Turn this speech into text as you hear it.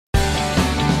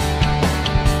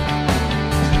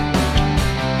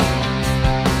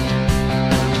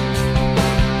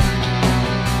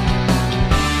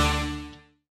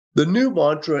The new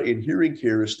mantra in hearing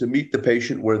care is to meet the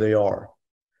patient where they are.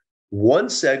 One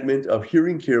segment of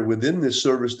hearing care within this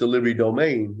service delivery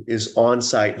domain is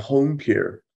on-site home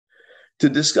care. To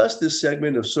discuss this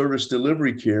segment of service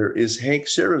delivery care is Hank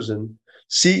Sarrazin,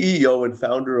 CEO and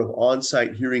founder of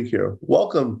On-Site Hearing Care.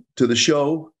 Welcome to the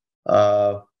show,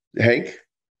 Hank.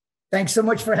 Thanks so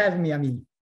much for having me, Amin.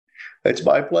 It's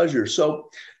my pleasure. So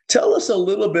tell us a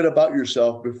little bit about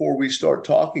yourself before we start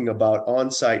talking about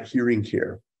on-site hearing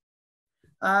care.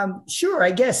 Sure. I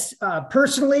guess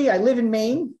personally, I live in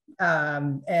Maine,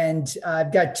 and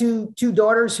I've got two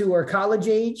daughters who are college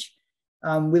age.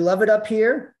 We love it up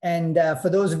here. And for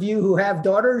those of you who have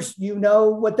daughters, you know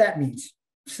what that means.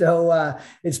 So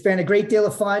it's been a great deal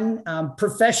of fun.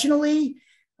 Professionally,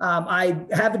 I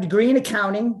have a degree in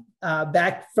accounting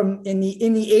back from in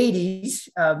the 80s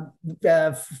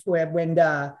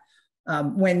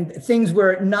when things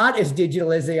were not as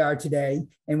digital as they are today.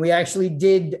 And we actually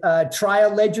did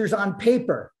trial ledgers on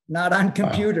paper, not on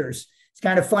computers. Wow. It's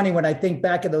kind of funny when I think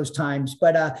back of those times.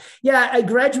 But yeah, I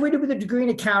graduated with a degree in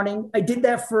accounting. I did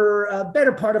that for a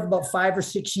better part of about 5 or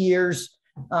 6 years.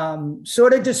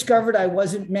 Sort of discovered I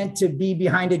wasn't meant to be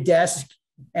behind a desk,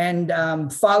 and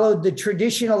followed the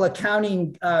traditional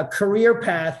accounting career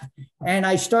path. And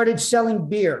I started selling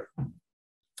beer.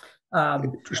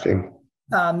 Interesting.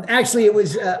 Actually, it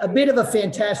was a bit of a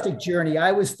fantastic journey.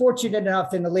 I was fortunate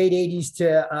enough in the late 80s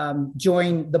to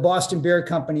join the Boston Beer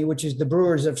Company, which is the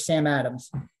brewers of Sam Adams.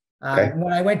 Okay.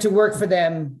 When I went to work for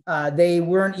them, they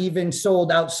weren't even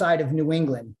sold outside of New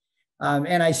England.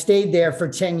 And I stayed there for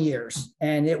 10 years.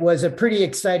 And it was a pretty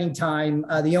exciting time.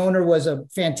 The owner was a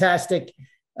fantastically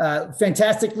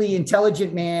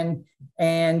intelligent man.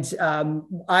 And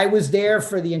I was there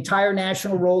for the entire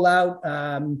national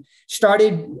rollout,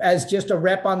 started as just a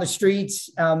rep on the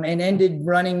streets, and ended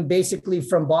running basically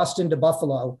from Boston to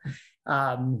Buffalo.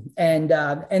 And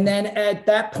then at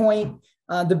that point,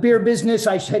 the beer business,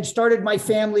 I had started my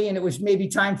family, and it was maybe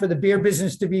time for the beer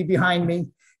business to be behind me.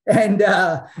 And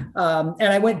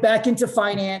I went back into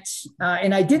finance,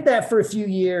 and I did that for a few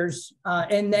years.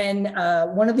 And then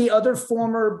one of the other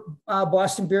former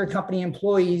Boston Beer Company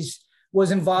employees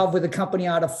was involved with a company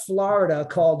out of Florida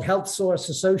called Health Source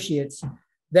Associates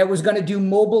that was going to do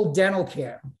mobile dental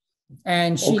care.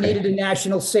 And she needed a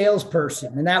national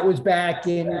salesperson. And that was back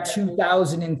in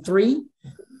 2003.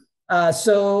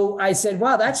 So I said,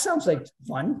 wow, that sounds like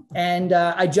fun. And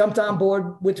I jumped on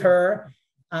board with her.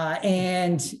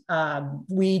 And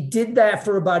we did that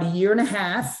for about a year and a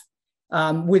half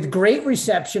with great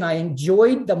reception. I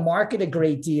enjoyed the market a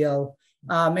great deal.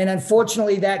 And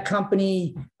unfortunately, that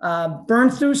company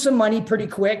burned through some money pretty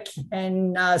quick,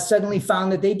 and suddenly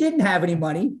found that they didn't have any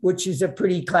money, which is a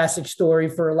pretty classic story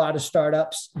for a lot of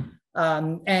startups.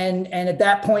 And at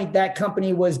that point, that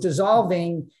company was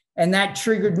dissolving, and that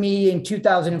triggered me in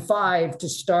 2005 to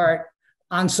start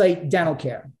on-site dental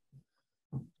care.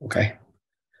 Okay.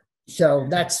 So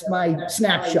that's my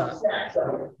snapshot.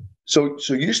 So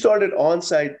you started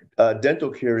on-site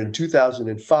dental care in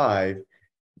 2005,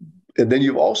 and then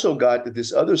you've also got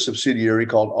this other subsidiary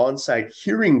called On-Site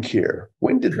Hearing Care.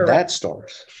 When did that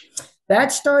start?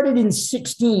 That started in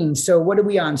 2016. So what are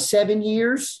we on? 7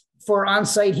 years for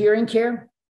on-site hearing care?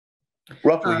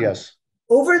 Roughly, yes.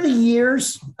 Over the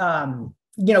years,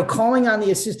 calling on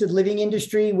the assisted living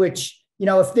industry, which,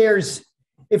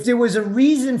 if there was a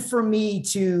reason for me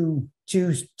to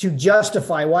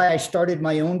justify why I started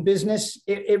my own business,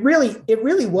 it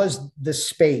really was the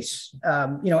space.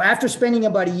 After spending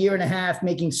about a year and a half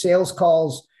making sales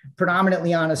calls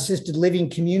predominantly on assisted living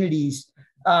communities,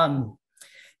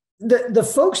 the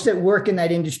folks that work in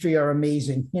that industry are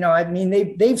amazing.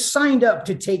 They've signed up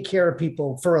to take care of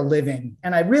people for a living,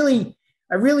 and I really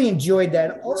enjoyed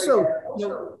that. Also,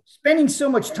 spending so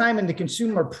much time in the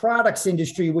consumer products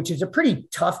industry, which is a pretty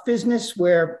tough business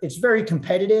where it's very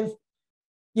competitive.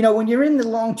 When you're in the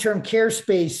long-term care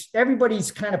space,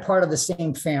 everybody's kind of part of the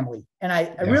same family. And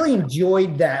I really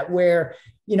enjoyed that, where,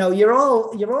 you're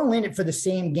all in it for the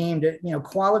same game, to,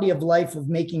 quality of life of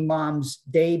making mom's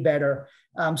day better.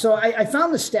 So I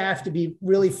found the staff to be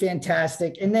really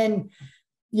fantastic. And then,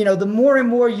 the more and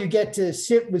more you get to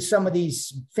sit with some of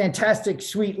these fantastic,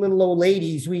 sweet little old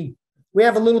ladies, we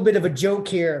have a little bit of a joke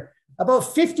here. About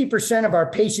 50% of our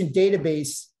patient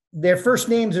database, their first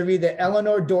names are either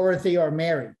Eleanor, Dorothy, or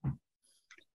Mary.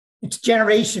 It's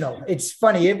generational. It's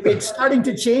funny. It's starting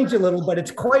to change a little, but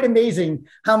it's quite amazing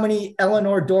how many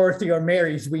Eleanor, Dorothy, or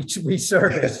Marys we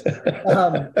service.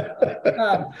 But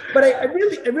I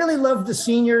really love the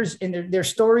seniors, and their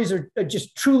stories are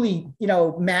just truly,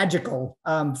 magical.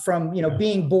 From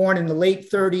being born in the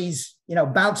late 30s,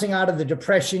 bouncing out of the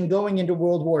Depression, going into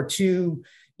World War II.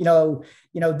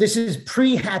 This is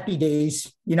pre-Happy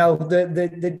Days.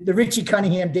 The Richie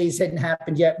Cunningham days hadn't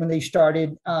happened yet when they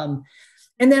started.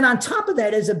 And then on top of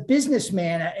that, as a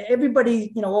businessman,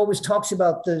 everybody, always talks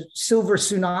about the silver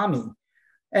tsunami.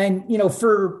 And,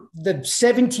 for the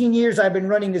 17 years I've been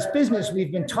running this business,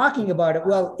 we've been talking about it.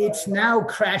 Well, it's now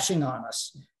crashing on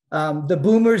us. The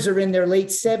boomers are in their late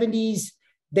 70s.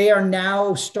 They are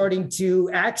now starting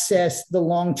to access the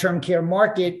long-term care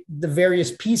market, the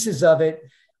various pieces of it.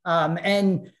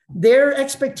 And their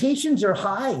expectations are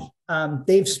high.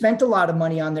 They've spent a lot of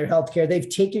money on their healthcare. They've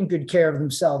taken good care of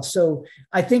themselves. So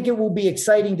I think it will be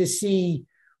exciting to see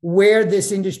where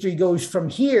this industry goes from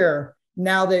here,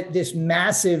 now that this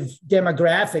massive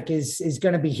demographic is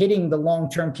going to be hitting the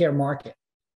long-term care market.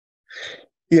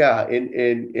 Yeah,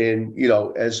 and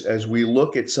as we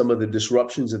look at some of the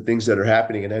disruptions and things that are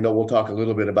happening, and I know we'll talk a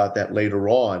little bit about that later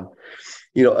on.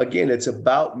 Again, it's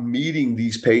about meeting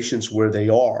these patients where they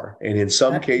are. And in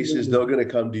some cases, they're going to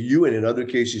come to you. And in other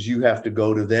cases, you have to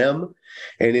go to them.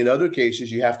 And in other cases,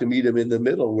 you have to meet them in the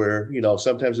middle where,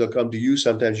 sometimes they'll come to you.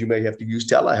 Sometimes you may have to use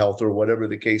telehealth or whatever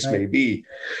the case may be.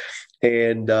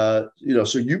 And, so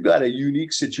you've got a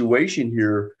unique situation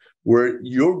here where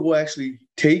you're actually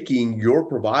taking your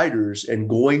providers and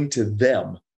going to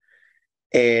them.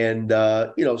 And,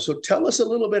 so tell us a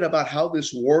little bit about how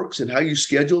this works and how you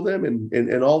schedule them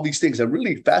and all these things. I'm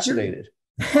really fascinated.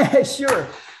 Sure.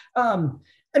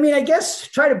 I guess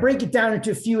try to break it down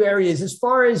into a few areas as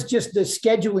far as just the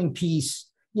scheduling piece.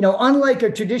 Unlike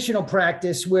a traditional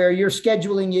practice where your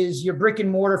scheduling is your brick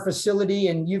and mortar facility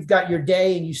and you've got your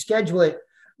day and you schedule it,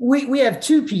 we have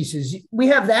two pieces. We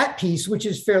have that piece, which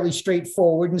is fairly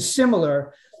straightforward and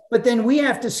similar. But then we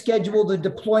have to schedule the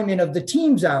deployment of the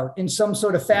teams out in some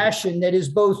sort of fashion that is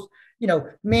both,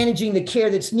 managing the care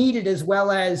that's needed as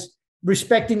well as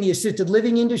respecting the assisted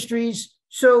living industries.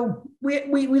 So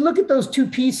we look at those two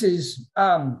pieces.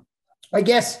 I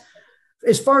guess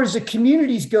as far as the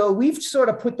communities go, we've sort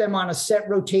of put them on a set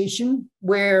rotation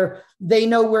where they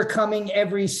know we're coming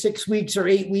every 6 weeks or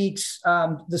 8 weeks.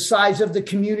 The size of the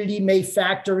community may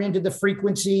factor into the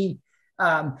frequency.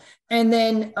 And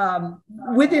then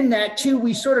within that too,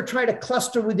 we sort of try to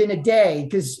cluster within a day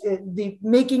because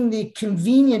making the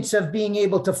convenience of being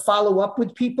able to follow up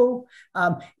with people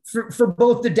for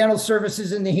both the dental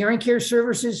services and the hearing care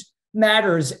services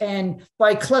matters. And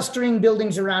by clustering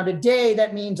buildings around a day,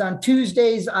 that means on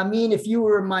Tuesdays, if you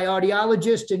were my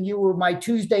audiologist and you were my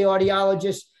Tuesday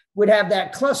audiologist, would have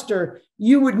that cluster,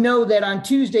 you would know that on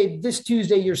this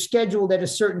Tuesday, you're scheduled at a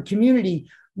certain community,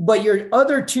 but your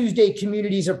other Tuesday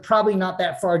communities are probably not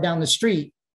that far down the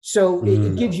street. So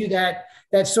it gives you that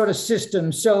sort of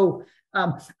system. So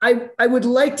I would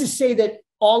like to say that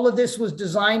all of this was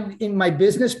designed in my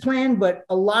business plan, but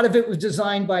a lot of it was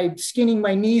designed by skinning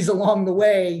my knees along the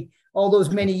way all those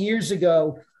many years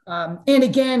ago. And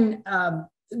again,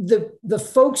 the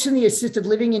folks in the assisted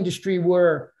living industry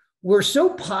were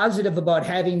so positive about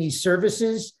having these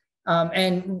services.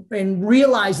 And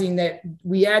realizing that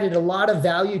we added a lot of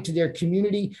value to their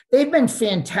community. They've been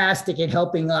fantastic at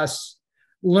helping us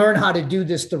learn how to do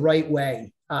this the right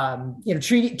way.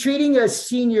 Treating a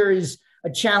senior is a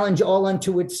challenge all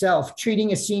unto itself.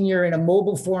 Treating a senior in a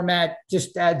mobile format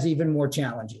just adds even more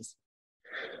challenges.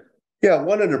 Yeah,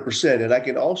 100%. And I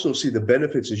can also see the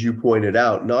benefits, as you pointed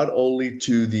out, not only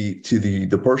to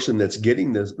the person that's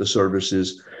getting the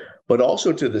services, but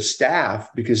also to the staff,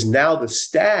 because now the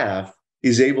staff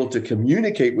is able to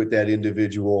communicate with that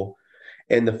individual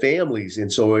and the families.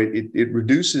 And so it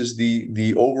reduces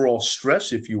the overall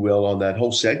stress, if you will, on that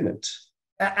whole segment.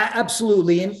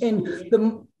 Absolutely. And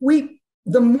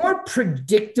the more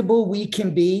predictable we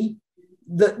can be,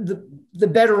 the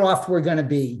better off we're going to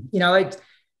be.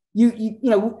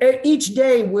 Each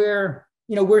day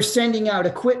we're sending out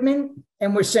equipment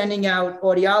and we're sending out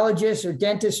audiologists or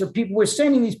dentists or people. We're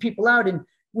sending these people out, and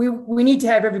we need to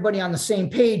have everybody on the same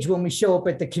page when we show up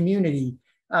at the community.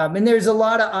 And there's a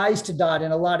lot of I's to dot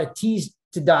and a lot of T's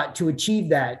to dot to achieve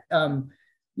that.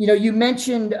 You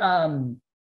mentioned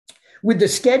with the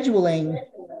scheduling,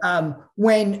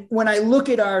 when I look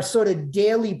at our sort of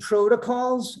daily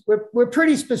protocols, we're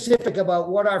pretty specific about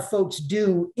what our folks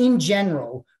do in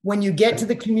general. When you get to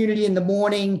the community in the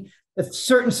morning, a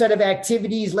certain set of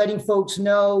activities, letting folks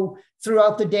know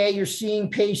throughout the day you're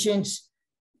seeing patients.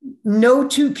 No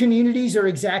two communities are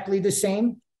exactly the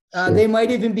same. Sure. They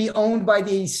might even be owned by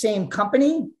the same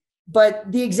company,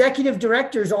 but the executive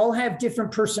directors all have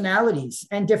different personalities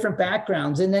and different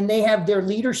backgrounds. And then they have their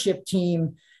leadership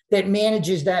team that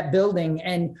manages that building.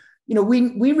 And,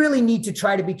 we really need to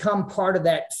try to become part of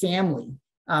that family.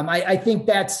 I think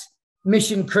that's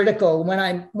mission critical. When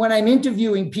I'm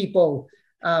interviewing people,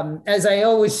 as I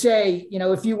always say,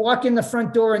 if you walk in the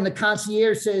front door and the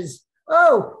concierge says,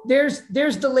 "Oh, there's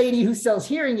the lady who sells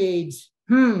hearing aids.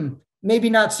 Maybe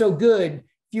not so good."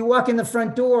 If you walk in the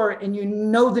front door and you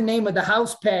know the name of the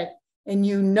house pet and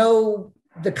you know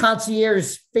the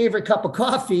concierge's favorite cup of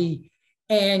coffee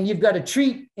and you've got a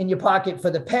treat in your pocket for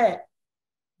the pet,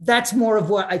 that's more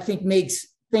of what I think makes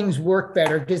things work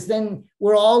better, because then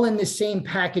we're all in the same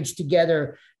package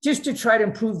together just to try to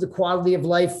improve the quality of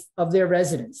life of their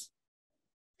residents.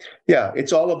 Yeah,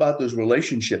 it's all about those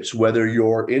relationships, whether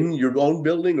you're in your own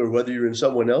building or whether you're in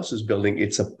someone else's building.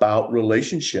 It's about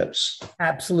relationships.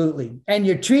 Absolutely. And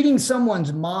you're treating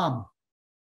someone's mom.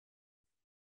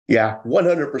 Yeah,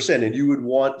 100%. And you would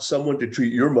want someone to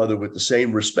treat your mother with the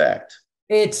same respect.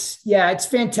 It's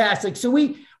fantastic. So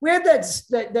we have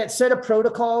that set of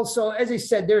protocols. So as I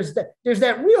said, there's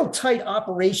that real tight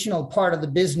operational part of the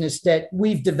business that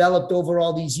we've developed over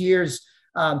all these years.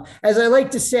 As I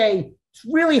like to say, it's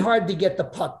really hard to get the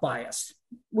puck by us.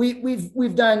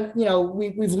 We've done,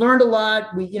 we've learned a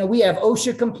lot. We have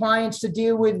OSHA compliance to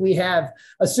deal with. We have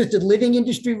assisted living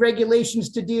industry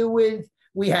regulations to deal with.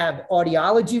 We have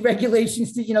audiology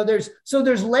regulations to,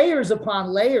 there's layers upon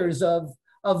layers of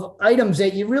items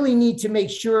that you really need to make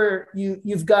sure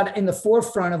you've got in the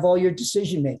forefront of all your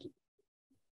decision making.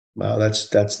 Wow, that's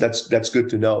good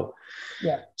to know.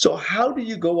 Yeah. So how do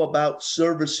you go about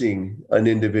servicing an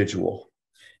individual?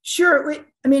 Sure.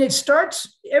 Everything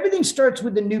starts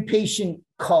with the new patient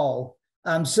call.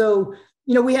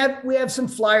 We have some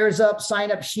flyers up,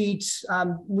 sign up sheets.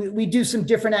 We do some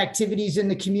different activities in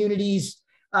the communities,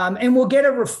 and we'll get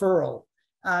a referral.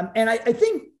 And I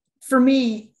think for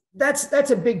me,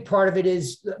 that's a big part of it.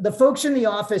 Is the folks in the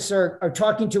office are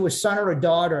talking to a son or a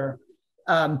daughter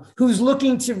who's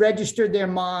looking to register their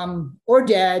mom or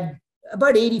dad.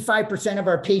 About 85% of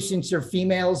our patients are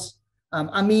females.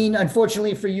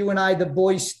 Unfortunately for you and I, the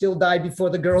boys still die before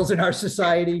the girls in our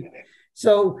society.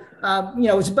 So,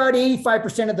 it's about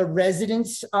 85% of the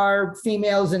residents are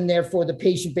females, and therefore the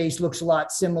patient base looks a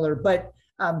lot similar. But,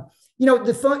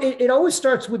 it always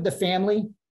starts with the family.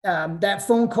 That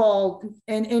phone call,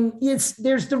 and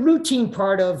there's the routine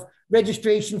part of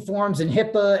registration forms and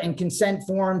HIPAA and consent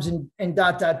forms and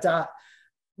dot.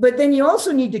 But then you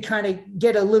also need to kind of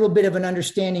get a little bit of an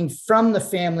understanding from the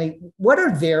family. What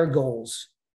are their goals?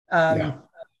 A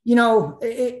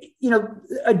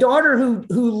daughter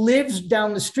who lives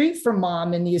down the street from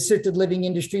mom in the assisted living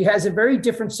industry has a very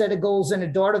different set of goals than a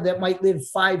daughter that might live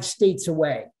 5 states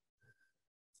away.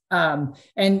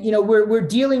 We're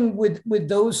dealing with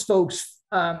those folks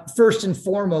first and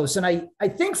foremost. And I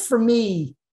think for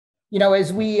me,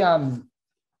 as we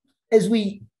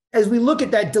look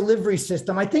at that delivery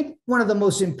system, I think one of the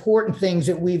most important things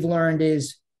that we've learned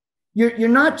is you're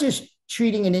not just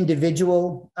treating an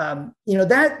individual.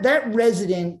 That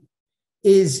resident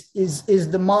is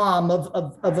the mom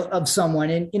of someone,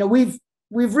 and we've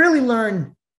really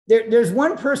learned there's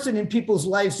one person in people's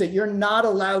lives that you're not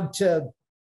allowed to.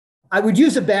 I would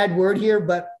use a bad word here,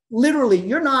 but literally,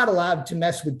 you're not allowed to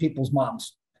mess with people's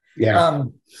moms. Yeah.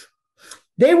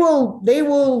 They will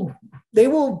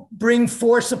bring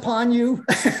force upon you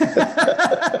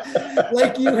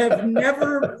like you have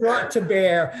never brought to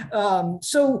bear.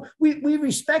 So we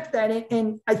respect that.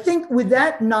 And I think with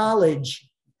that knowledge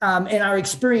and our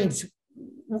experience,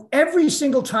 every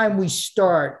single time we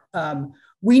start,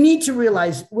 we need to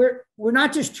realize we're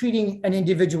not just treating an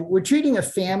individual, we're treating a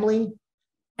family.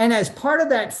 And as part of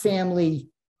that family,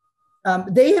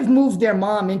 they have moved their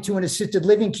mom into an assisted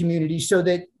living community so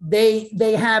that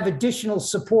they have additional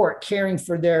support caring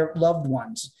for their loved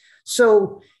ones.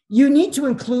 So you need to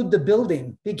include the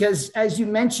building because, as you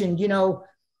mentioned,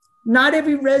 not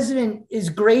every resident is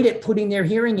great at putting their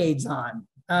hearing aids on.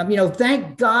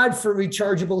 Thank God for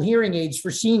rechargeable hearing aids for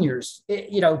seniors.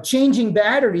 Changing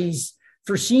batteries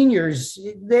for seniors,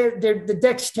 the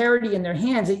dexterity in their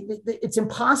hands, it's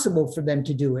impossible for them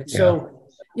to do it. Yeah. So,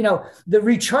 the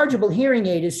rechargeable hearing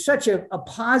aid is such a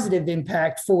positive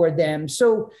impact for them.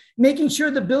 So making sure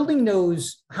the building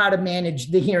knows how to manage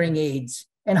the hearing aids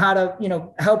and how to,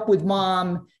 help with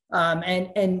mom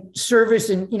and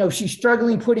service and, she's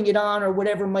struggling putting it on or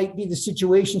whatever might be the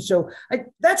situation. So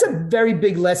that's a very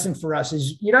big lesson for us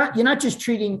is you're not just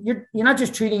treating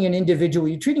an individual,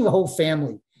 you're treating a whole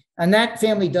family. And that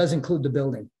family does include the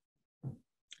building.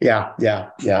 Yeah.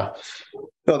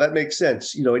 No, that makes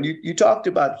sense. And you talked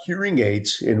about hearing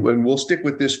aids, and we'll stick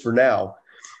with this for now.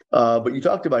 But you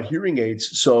talked about hearing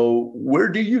aids. So where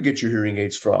do you get your hearing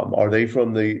aids from? Are they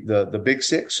from the big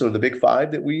six or the big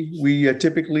five that we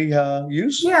typically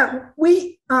use? Yeah,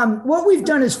 what we've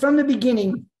done is from the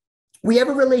beginning, we have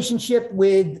a relationship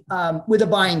with a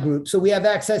buying group, so we have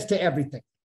access to everything,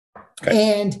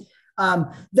 and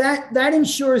that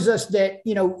ensures us that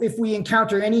if we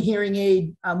encounter any hearing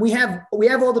aid, we have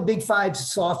all the big five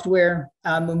software,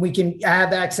 and we can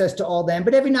have access to all them.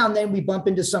 But every now and then we bump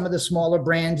into some of the smaller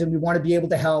brands, and we want to be able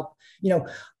to help.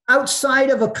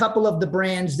 Outside of a couple of the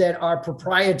brands that are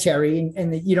proprietary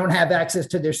and that you don't have access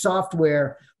to their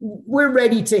software, we're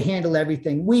ready to handle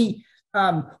everything.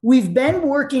 We've been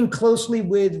working closely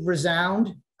with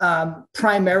Resound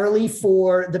primarily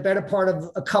for the better part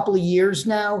of a couple of years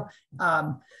now.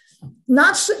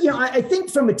 Not so, I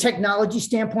think from a technology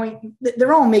standpoint,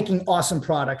 they're all making awesome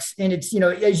products. And it's,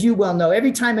 as you well know,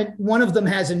 every time one of them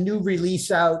has a new release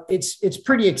out, it's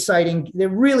pretty exciting. They're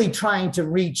really trying to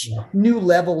reach new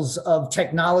levels of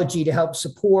technology to help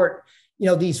support,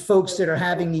 these folks that are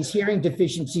having these hearing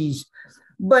deficiencies.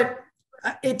 But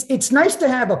it's nice to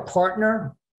have a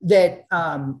partner that,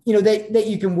 that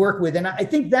you can work with. And I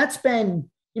think that's been,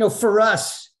 for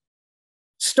us,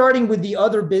 starting with the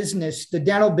other business, the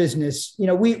dental business,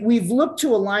 we've looked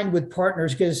to align with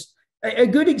partners because a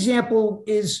good example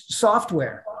is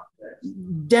software.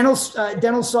 Dental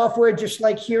software, just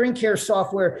like hearing care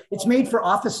software, it's made for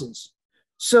offices.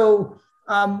 So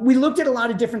we looked at a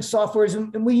lot of different softwares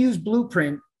and we use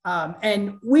Blueprint.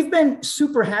 And we've been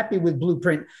super happy with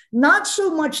Blueprint. Not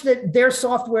so much that their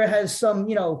software has some,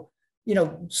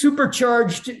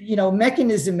 supercharged,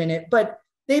 mechanism in it, but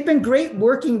they've been great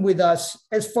working with us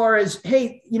as far as,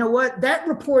 hey, you know what, that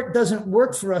report doesn't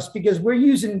work for us because we're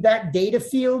using that data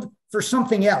field for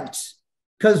something else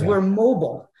because we're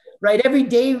mobile, right? Every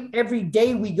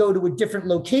day we go to a different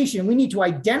location. We need to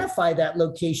identify that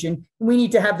location. And we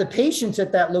need to have the patients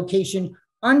at that location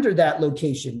under that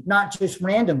location, not just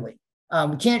randomly.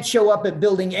 We can't show up at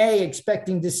building A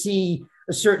expecting to see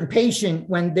a certain patient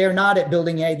when they're not at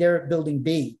building A, they're at building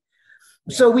B.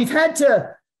 So we've had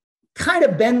to kind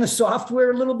of bend the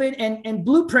software a little bit, and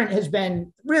Blueprint has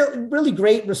been really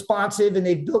great, responsive, and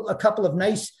they've built a couple of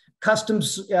nice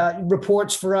customs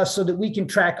reports for us so that we can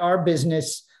track our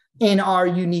business in our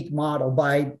unique model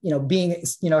by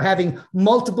having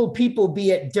multiple people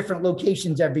be at different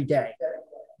locations every day.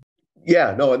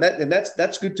 Yeah, no, and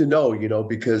that's good to know,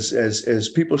 because as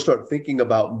people start thinking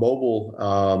about mobile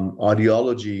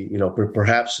audiology,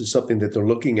 perhaps is something that they're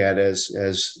looking at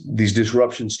as these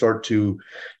disruptions start to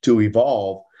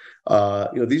evolve.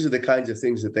 These are the kinds of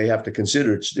things that they have to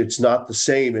consider. It's not the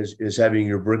same as having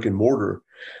your brick and mortar.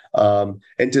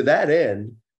 And to that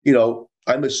end,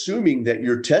 I'm assuming that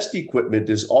your test equipment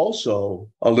is also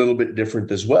a little bit different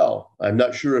as well. I'm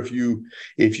not sure if you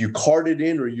cart it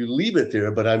in or you leave it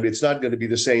there, but it's not going to be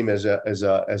the same as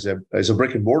a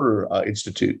brick and mortar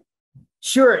institute.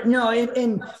 Sure. No,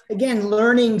 and again,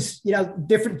 learnings,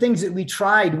 different things that we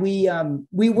tried. We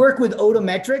work with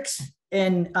Otometrics,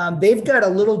 and they've got a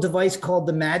little device called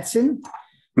the Madsen.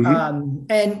 Mm-hmm.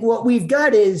 And what we've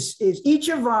got is each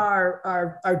of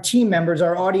our team members,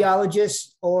 our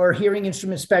audiologists or hearing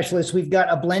instrument specialists, we've got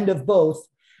a blend of both.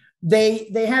 They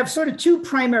have sort of two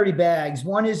primary bags.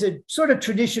 One is a sort of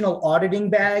traditional auditing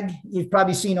bag. You've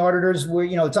probably seen auditors where,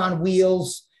 it's on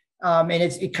wheels, and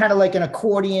it's kind of like an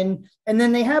accordion. And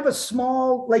then they have a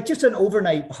small, like just an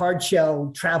overnight hard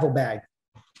shell travel bag.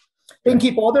 They can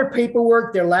keep all their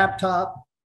paperwork, their laptop,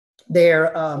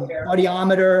 their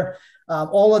audiometer,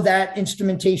 all of that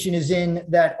instrumentation is in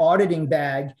that auditing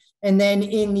bag. And then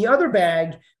in the other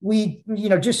bag, we,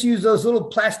 just use those little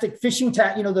plastic fishing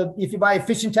tackle, if you buy a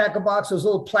fishing tackle box, those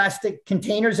little plastic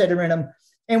containers that are in them.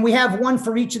 And we have one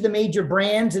for each of the major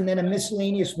brands and then a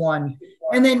miscellaneous one.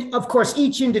 And then, of course,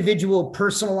 each individual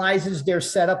personalizes their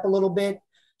setup a little bit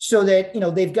so that,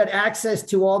 they've got access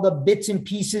to all the bits and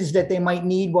pieces that they might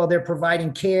need while they're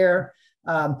providing care.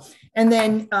 And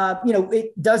then,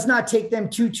 it does not take them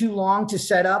too long to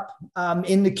set up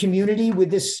in the community with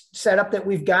this setup that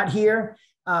we've got here.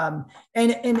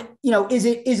 Is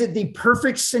it the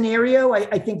perfect scenario?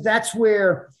 I think that's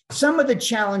where some of the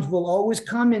challenge will always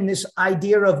come in this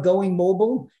idea of going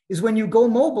mobile is when you go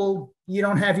mobile, you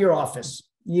don't have your office.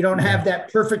 You don't have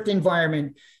that perfect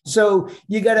environment. So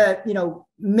you got to,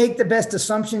 make the best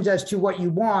assumptions as to what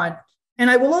you want. And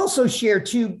I will also share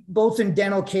too, both in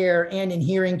dental care and in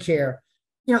hearing care,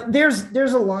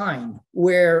 there's a line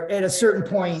where at a certain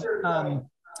point,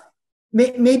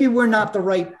 maybe we're not the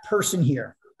right person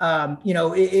here.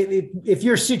 If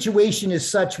your situation is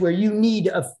such where you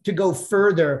need to go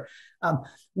further,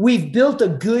 we've built a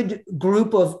good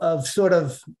group of sort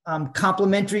of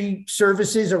complementary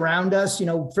services around us.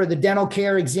 For the dental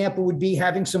care, example would be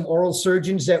having some oral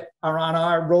surgeons that are on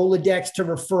our Rolodex to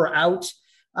refer out,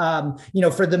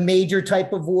 for the major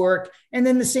type of work. And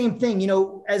then the same thing,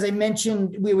 as I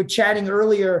mentioned, we were chatting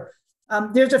earlier,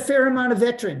 there's a fair amount of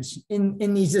veterans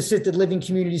in these assisted living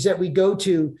communities that we go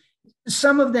to.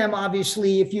 Some of them,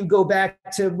 obviously, if you go back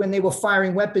to when they were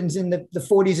firing weapons in the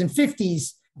 40s and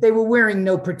 50s, they were wearing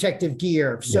no protective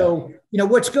gear. So,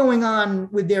 what's going on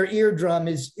with their eardrum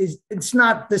is it's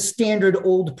not the standard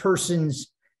old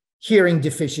person's hearing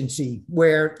deficiency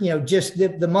where, just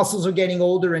the muscles are getting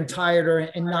older and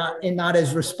tired and not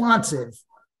as responsive.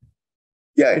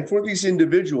 Yeah, and for these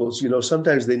individuals,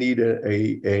 sometimes they need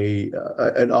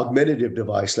an augmentative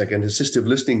device, like an assistive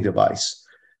listening device.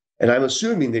 And I'm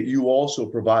assuming that you also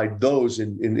provide those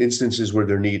in instances where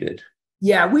they're needed.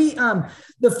 Yeah, we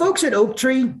the folks at Oak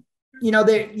Tree,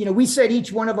 we set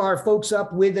each one of our folks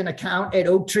up with an account at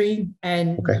Oak Tree,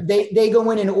 and they go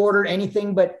in and order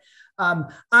anything. But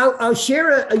I'll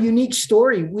share a unique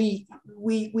story.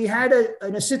 We had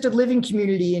an assisted living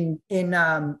community in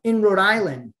Rhode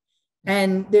Island,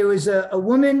 and there was a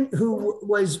woman who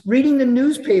was reading the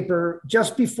newspaper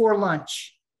just before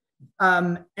lunch.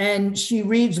 And she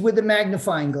reads with a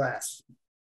magnifying glass.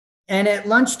 And at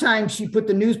lunchtime, she put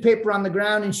the newspaper on the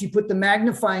ground and she put the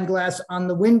magnifying glass on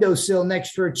the windowsill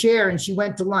next to her chair, and she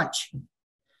went to lunch.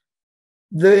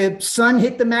 The sun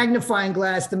hit the magnifying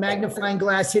glass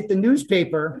hit the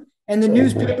newspaper, and the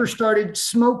newspaper started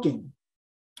smoking.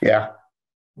 Yeah.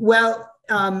 Well,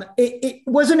 it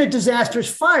wasn't a disastrous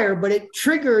fire, but it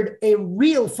triggered a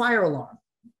real fire alarm.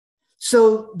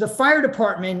 So the fire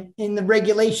department, in the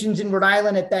regulations in Rhode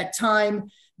Island at that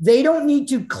time, they don't need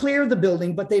to clear the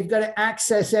building, but they've got to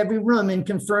access every room and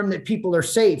confirm that people are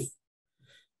safe.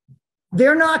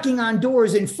 They're knocking on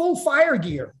doors in full fire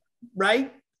gear,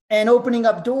 right? And opening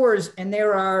up doors, and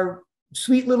there are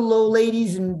sweet little old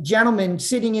ladies and gentlemen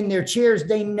sitting in their chairs.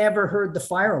 They never heard the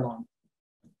fire alarm.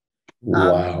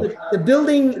 Wow. The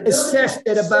building assessed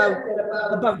that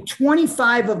about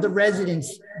 25 of the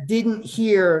residents didn't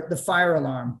hear the fire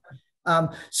alarm.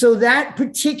 So that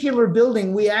particular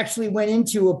building, we actually went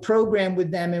into a program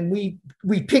with them, and we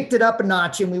picked it up a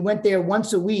notch, and we went there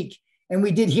once a week, and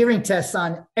we did hearing tests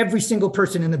on every single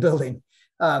person in the building,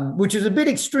 which is a bit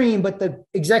extreme, but the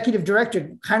executive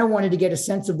director kind of wanted to get a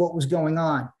sense of what was going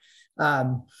on.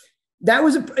 That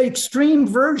was an extreme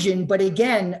version, but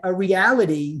again, a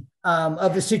reality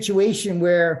of a situation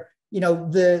where,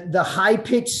 the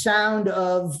high-pitched sound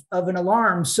of an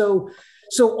alarm. So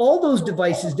all those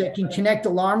devices that can connect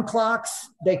alarm clocks,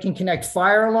 that can connect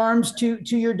fire alarms to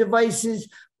your devices,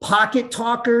 pocket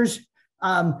talkers.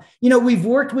 We've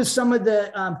worked with some of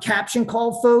the caption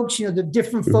call folks, the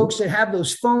different folks that have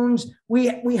those phones.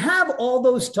 We have all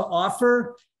those to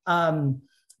offer.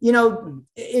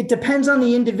 It depends on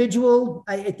the individual.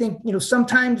 I think,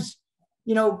 sometimes,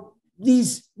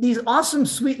 these awesome,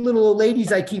 sweet little old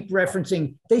ladies I keep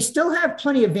referencing, they still have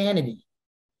plenty of vanity.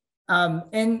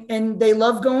 And they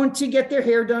love going to get their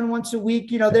hair done once a week.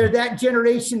 They're that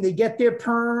generation. They get their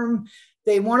perm.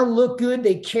 They want to look good.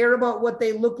 They care about what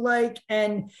they look like.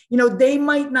 And, they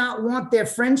might not want their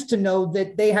friends to know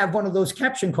that they have one of those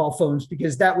caption call phones,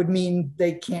 because that would mean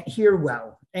they can't hear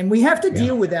well. And we have to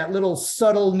deal with that little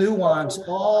subtle nuance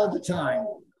all the time.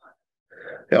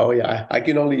 Oh, yeah, I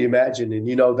can only imagine. And,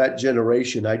 that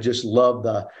generation, I just love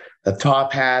the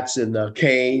top hats and the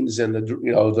canes and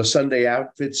the Sunday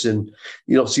outfits. And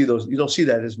you don't see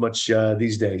that as much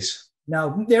these days.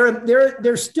 No,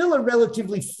 they're still a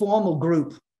relatively formal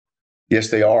group. Yes,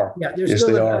 they are. Yeah, they're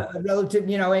still a relative,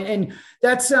 and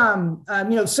that's, some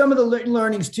of the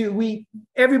learnings too.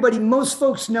 Most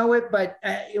folks know it, but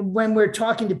when we're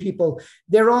talking to people,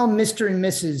 they're all Mr. and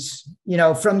Mrs.,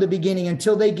 from the beginning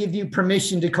until they give you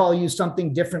permission to call you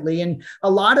something differently. And a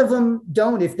lot of them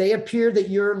don't. If they appear that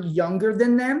you're younger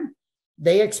than them,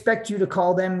 they expect you to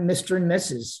call them Mr. and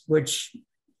Mrs., which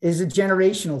is a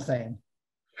generational thing.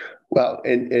 Well,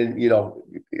 and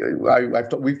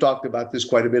we've talked about this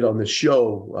quite a bit on the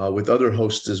show with other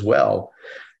hosts as well.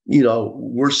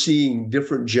 We're seeing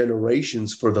different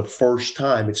generations for the first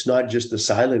time. It's not just the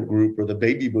silent group or the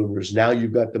baby boomers. Now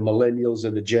you've got the millennials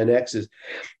and the Gen X's.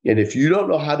 And if you don't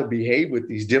know how to behave with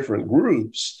these different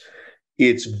groups,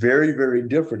 it's very, very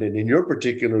different. And in your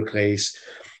particular case,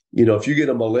 if you get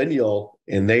a millennial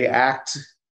and they act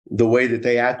the way that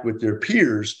they act with their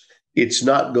peers, it's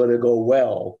not going to go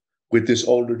well with this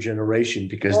older generation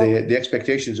because the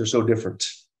expectations are so different.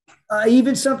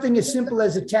 Even something as simple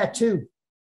as a tattoo.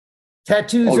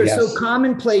 Tattoos are so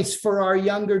commonplace for our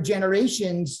younger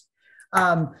generations.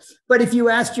 But if you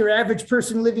ask your average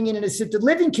person living in an assisted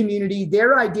living community,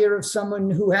 their idea of someone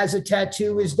who has a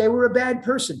tattoo is they were a bad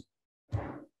person,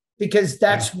 because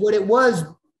that's what it was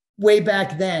way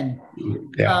back then.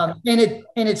 Yeah. And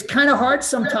it's kind of hard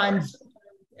sometimes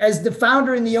as the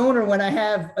founder and the owner, when I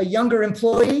have a younger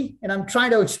employee and I'm trying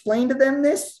to explain to them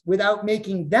this without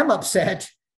making them upset,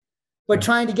 but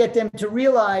trying to get them to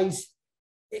realize,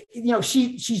 you know,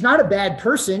 she's not a bad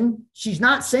person. She's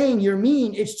not saying you're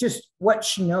mean. It's just what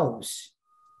she knows.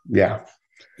 Yeah.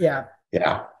 Yeah.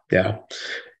 Yeah. Yeah.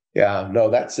 Yeah. No,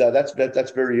 that's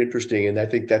very interesting. And I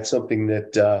think that's something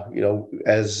that, you know,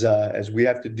 as we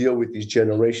have to deal with these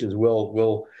generations,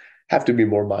 we'll have to be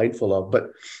more mindful of.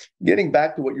 But getting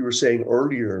back to what you were saying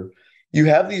earlier, you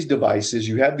have these devices,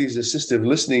 you have these assistive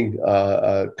listening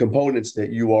components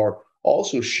that you are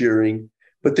also sharing.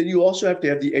 But then you also have to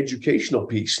have the educational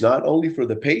piece, not only for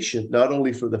the patient, not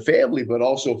only for the family, but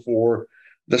also for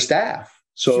the staff.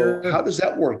 So Sure. How does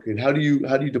that work, and how do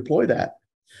you deploy that?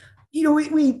 You know,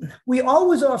 we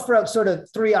always offer out sort of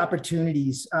three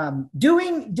opportunities.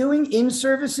 Doing in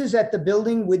services at the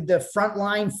building with the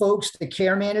frontline folks, the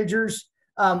care managers.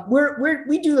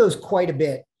 We do those quite a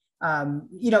bit.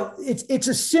 You know, it's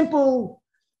a simple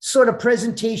sort of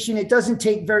presentation. It doesn't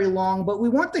take very long, but we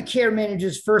want the care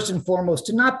managers first and foremost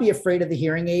to not be afraid of the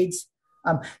hearing aids.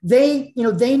 They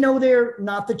know they're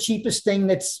not the cheapest thing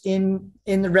that's in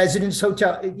the residence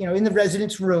hotel, you know, in the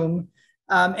residence room.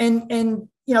 And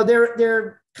you know,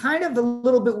 they're kind of a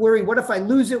little bit worried. What if I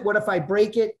lose it? What if I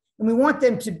break it? And we want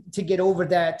them to get over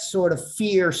that sort of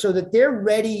fear so that they're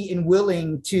ready and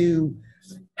willing to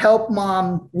help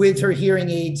mom with her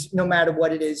hearing aids, no matter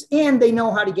what it is. And they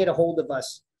know how to get a hold of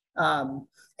us.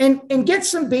 And get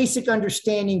some basic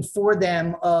understanding for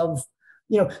them of,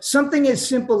 you know, something as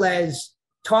simple as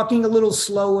talking a little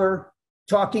slower,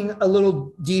 talking a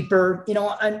little deeper. You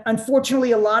know,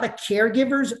 unfortunately, a lot of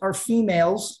caregivers are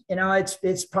females. You know,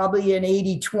 it's probably an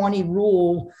 80-20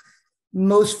 rule.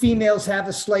 Most females have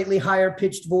a slightly higher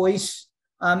pitched voice.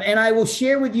 And I will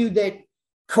share with you that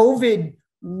COVID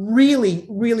really,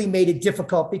 really made it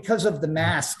difficult because of the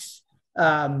masks.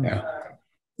 I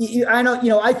know, you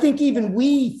know, I think even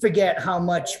we forget how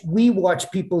much we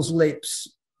watch people's lips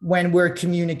when we're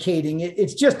communicating.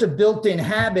 It's just a built-in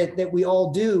habit that we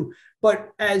all do. But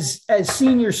as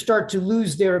seniors start to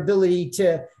lose their ability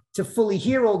to fully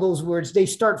hear all those words, they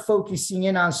start focusing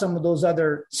in on some of those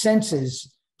other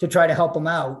senses to try to help them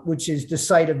out, which is the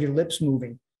sight of your lips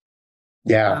moving.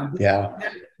 Yeah.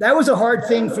 That was a hard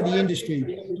thing for the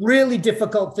industry. Really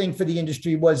difficult thing for the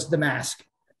industry was the mask.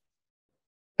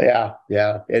 Yeah.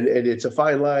 And it's a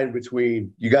fine line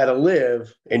between you got to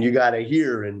live and you got to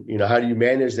hear, and you know, how do you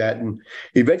manage that? And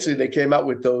eventually they came out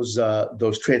with those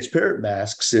transparent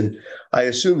masks, and I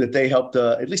assume that they helped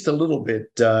at least a little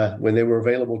bit when they were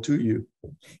available to you.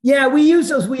 Yeah, we use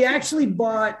those. We actually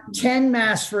bought 10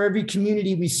 masks for every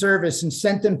community we service and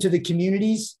sent them to the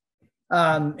communities,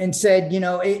 and said, you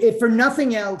know, if for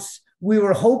nothing else, we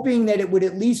were hoping that it would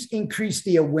at least increase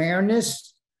the awareness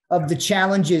of the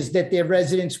challenges that their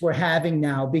residents were having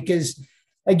now, because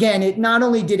again, it not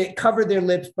only did it cover their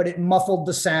lips, but it muffled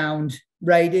the sound,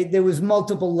 right? There was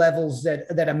multiple levels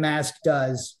that a mask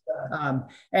does.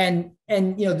 And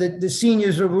you know, the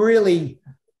seniors were really,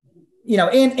 you know,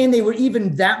 and they were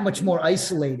even that much more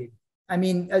isolated. I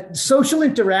mean, social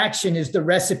interaction is the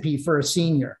recipe for a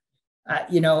senior.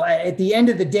 You know, at the end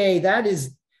of the day, that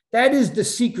is the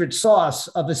secret sauce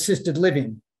of assisted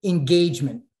living: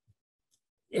 engagement.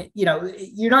 You know,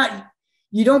 you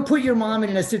don't put your mom in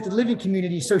an assisted living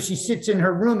community so she sits in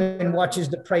her room and watches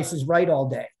The Price is Right all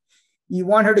day. You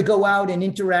want her to go out and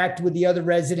interact with the other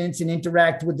residents and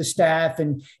interact with the staff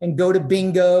and go to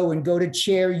bingo and go to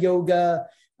chair yoga,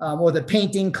 or the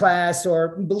painting class.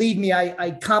 Or believe me,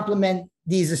 I compliment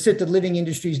these assisted living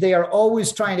industries. They are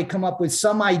always trying to come up with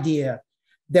some idea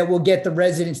that will get the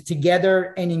residents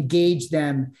together and engage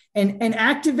them and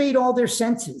activate all their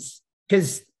senses,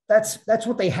 because that's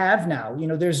what they have now. You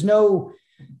know, there's no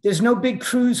big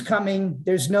cruise coming.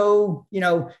 There's no, you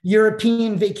know,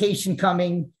 European vacation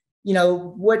coming. You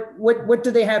know, what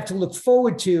do they have to look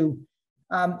forward to?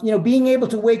 You know, being able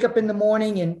to wake up in the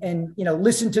morning and you know,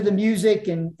 listen to the music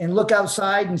and look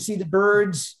outside and see the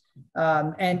birds,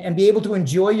 and be able to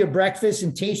enjoy your breakfast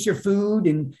and taste your food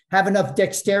and have enough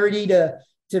dexterity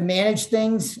to manage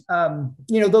things.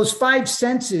 You know, those five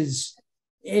senses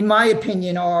in my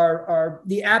opinion, are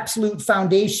the absolute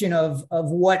foundation of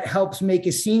what helps make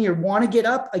a senior want to get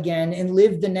up again and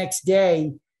live the next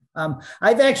day.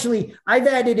 I've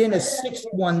added in a sixth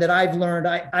one that I've learned.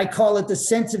 I call it the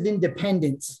sense of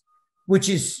independence, which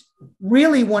is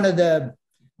really one of the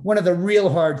real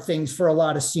hard things for a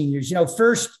lot of seniors.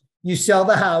 First you sell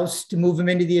the house to move them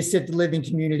into the assisted living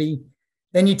community.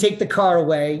 Then you take the car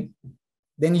away.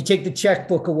 Then you take the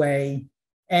checkbook away.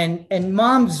 And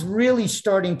mom's really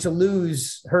starting to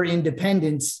lose her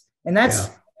independence. And that's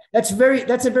a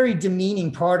very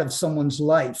demeaning part of someone's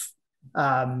life.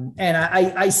 And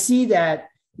I see that,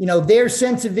 their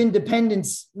sense of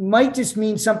independence might just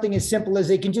mean something as simple as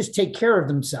they can just take care of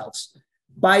themselves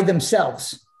by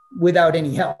themselves without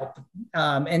any help.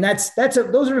 And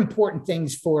those are important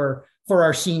things for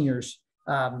our seniors.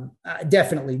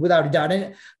 Definitely, without a doubt.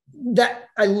 And that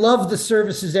I love the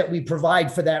services that we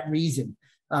provide for that reason.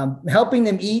 Helping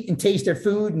them eat and taste their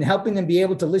food, and helping them be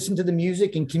able to listen to the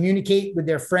music and communicate with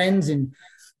their friends and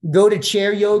go to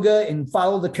chair yoga and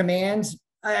follow the commands.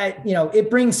 It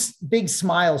brings big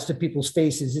smiles to people's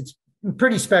faces. It's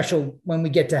pretty special when we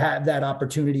get to have that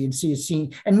opportunity and see a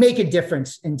scene and make a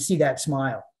difference and see that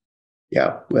smile.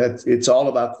 Yeah, it's all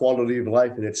about quality of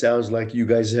life, and it sounds like you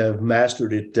guys have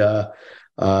mastered it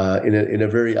in a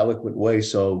very eloquent way.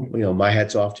 So, my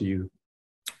hat's off to you.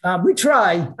 We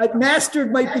try.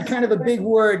 Mastered might be kind of a big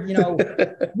word.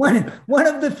 One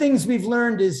of the things we've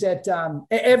learned is that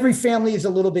every family is a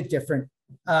little bit different,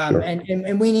 sure.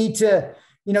 and we need to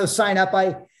sign up.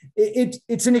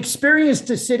 It's an experience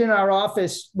to sit in our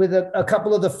office with a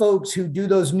couple of the folks who do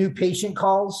those new patient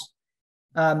calls.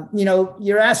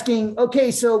 You're asking,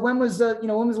 okay, so when was the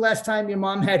last time your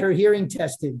mom had her hearing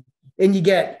tested? And you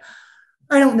get,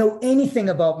 I don't know anything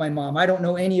about my mom. I don't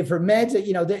know any of her meds.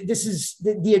 This is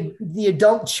the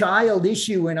adult child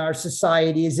issue in our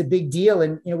society is a big deal.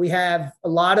 And, we have a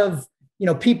lot of,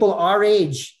 people our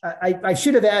age. I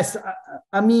should have asked,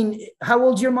 how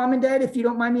old's your mom and dad, if you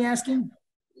don't mind me asking?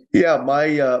 Yeah,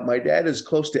 my dad is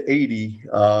close to 80.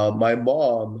 My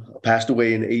mom passed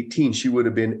away in 18. She would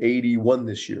have been 81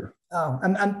 this year. Oh,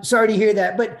 I'm sorry to hear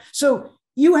that. But so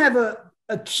you have a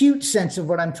acute sense of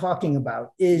what I'm talking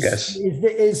about is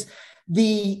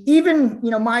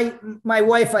my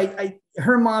wife,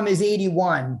 her mom is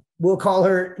 81. We'll call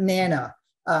her Nana.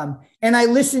 And I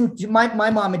listened to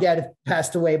my mom and dad have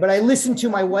passed away, but I listened to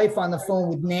my wife on the phone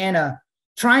with Nana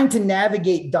trying to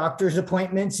navigate doctor's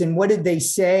appointments and what did they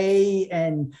say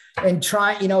and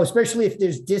try, especially if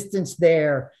there's distance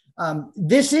there.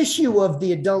 This issue of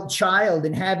the adult child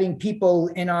and having people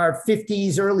in our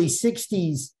 50s, early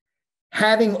 60s,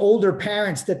 having older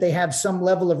parents that they have some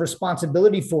level of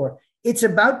responsibility for, it's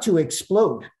about to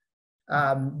explode.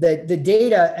 The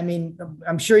data,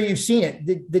 I'm sure you've seen it.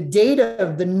 The data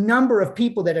of the number of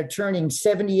people that are turning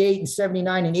 78 and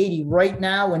 79 and 80 right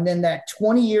now, and then that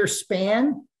 20-year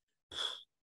span,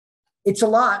 it's a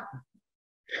lot.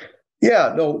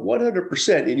 Yeah, no,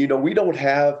 100%. And, we don't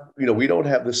have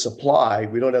the supply.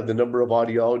 We don't have the number of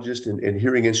audiologists and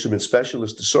hearing instrument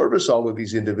specialists to service all of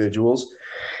these individuals.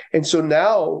 And so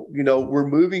now, we're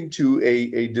moving to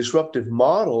a disruptive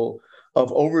model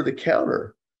of over the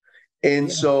counter.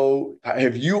 And so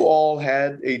have you all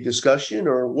had a discussion,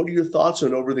 or what are your thoughts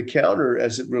on over the counter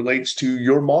as it relates to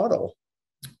your model?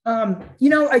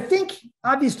 I think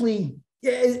obviously,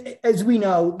 as we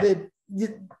know,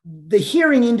 the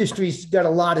hearing industry's got a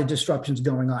lot of disruptions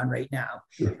going on right now.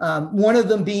 Sure. One of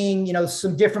them being,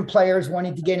 some different players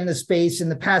wanting to get into space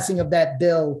and the passing of that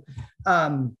bill.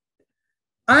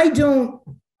 I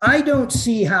don't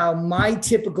see how my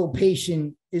typical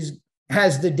patient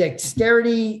has the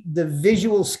dexterity, the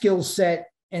visual skill set,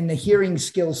 and the hearing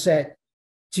skill set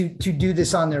to do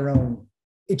this on their own.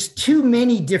 It's too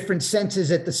many different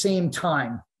senses at the same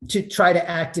time to try to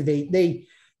activate.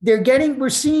 We're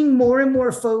seeing more and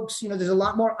more folks, there's a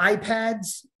lot more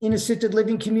iPads in assisted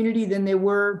living community than there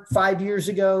were 5 years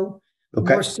ago,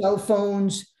 more cell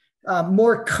phones,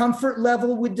 more comfort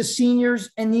level with the seniors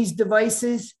and these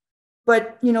devices.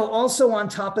 But, also on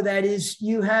top of that is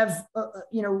you have,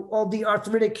 all the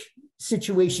arthritic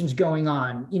situations going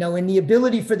on, and the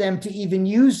ability for them to even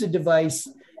use the device,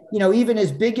 even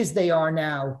as big as they are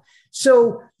now.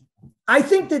 So I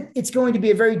think that it's going to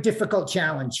be a very difficult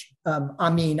challenge.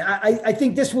 I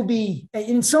think this will be,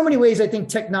 in so many ways, I think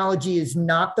technology is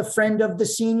not the friend of the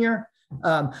senior.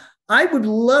 I would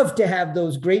love to have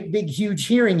those great, big, huge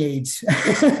hearing aids.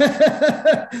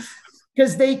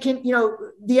 Because they can,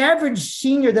 the average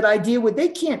senior that I deal with, they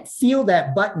can't feel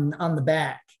that button on the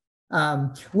back.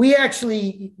 We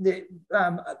actually,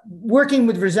 working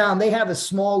with Resound, they have a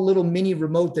small little mini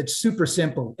remote that's super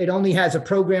simple. It only has a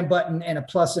program button and a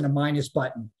plus and a minus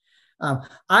button.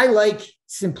 I like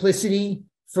simplicity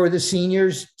for the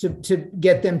seniors to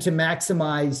get them to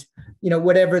maximize,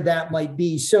 whatever that might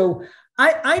be. So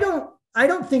I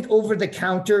don't think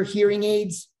over-the-counter hearing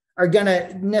aids are going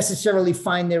to necessarily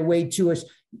find their way to us.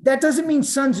 That doesn't mean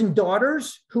sons and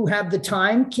daughters who have the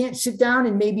time can't sit down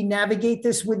and maybe navigate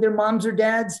this with their moms or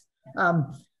dads.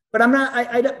 But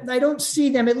I don't see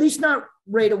them, at least not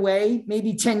right away,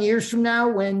 maybe 10 years from now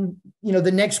when,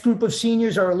 the next group of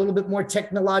seniors are a little bit more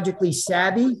technologically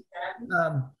savvy.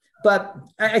 But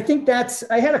I think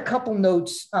I had a couple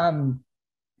notes. I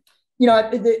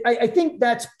think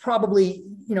that's probably,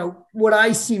 what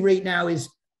I see right now is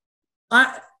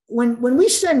when we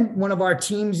send one of our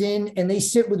teams in and they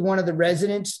sit with one of the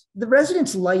residents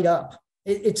light up.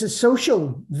 It's a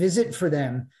social visit for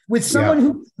them with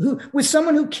someone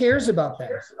who cares about them.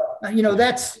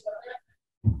 That's,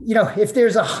 if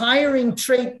there's a hiring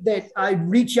trait that I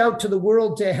reach out to the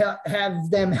world to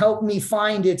have them help me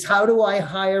find, it's how do I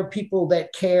hire people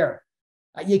that care?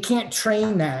 You can't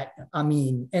train that.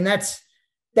 And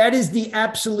that is the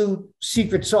absolute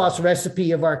secret sauce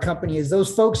recipe of our company, is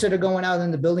those folks that are going out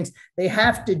in the buildings, they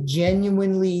have to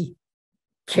genuinely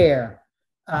care.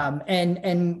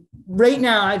 And right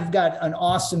now I've got an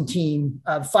awesome team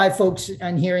of 5 folks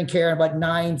on hearing care, about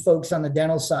 9 folks on the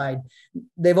dental side.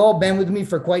 They've all been with me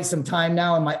for quite some time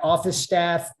now, and my office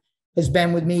staff has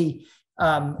been with me.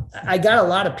 I got a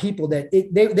lot of people that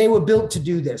they were built to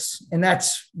do this, and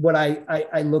that's what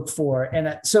I look for.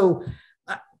 And so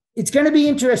it's going to be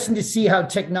interesting to see how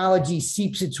technology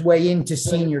seeps its way into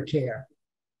senior care.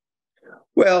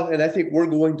 Well, and I think we're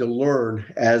going to learn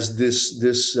as this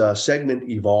segment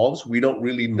evolves. We don't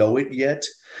really know it yet.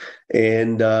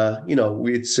 And,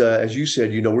 it's, as you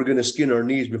said, we're going to skin our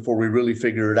knees before we really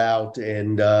figure it out.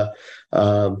 And,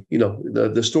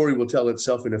 the story will tell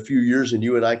itself in a few years, and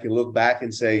you and I can look back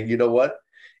and say, you know what?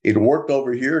 It worked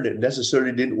over here and it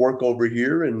necessarily didn't work over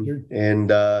here. And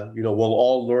we'll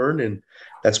all learn. And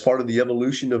that's part of the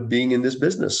evolution of being in this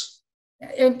business.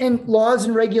 And laws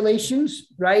and regulations,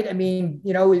 right?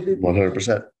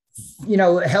 100%.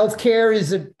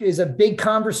 Healthcare is a big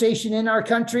conversation in our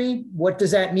country. What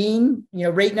does that mean?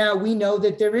 Right now we know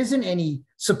that there isn't any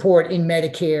support in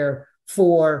Medicare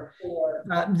for,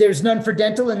 there's none for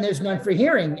dental and there's none for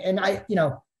hearing. And I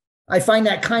find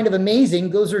that kind of amazing.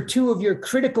 Those are 2 of your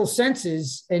critical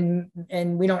senses, and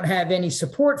we don't have any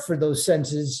support for those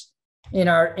senses in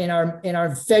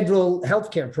our federal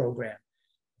healthcare program.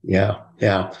 Yeah.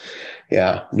 No,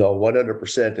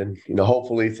 100%. And,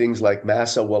 hopefully things like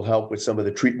MASA will help with some of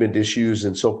the treatment issues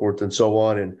and so forth and so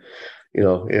on. And,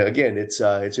 again, it's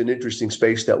an interesting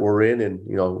space that we're in. And,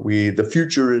 the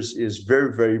future is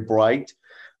very, very bright.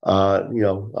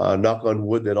 Knock on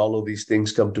wood that all of these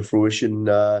things come to fruition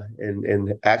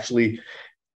and actually,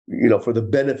 for the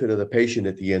benefit of the patient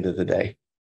at the end of the day.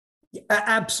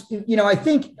 Absolutely.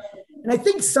 I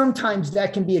think sometimes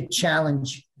that can be a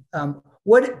challenge.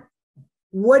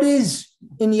 What is,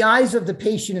 in the eyes of the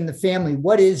patient and the family,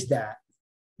 what is that?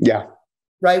 Yeah.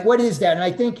 Right. What is that? And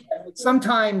I think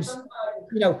sometimes,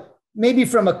 maybe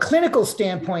from a clinical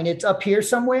standpoint, it's up here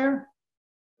somewhere,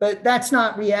 but that's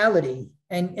not reality.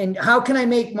 And how can I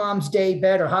make mom's day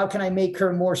better? How can I make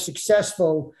her more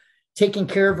successful, taking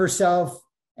care of herself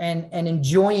and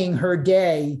enjoying her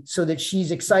day so that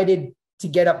she's excited to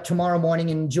get up tomorrow morning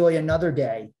and enjoy another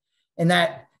day? And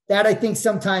that I think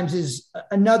sometimes is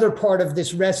another part of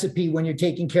this recipe when you're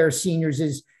taking care of seniors,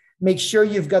 is make sure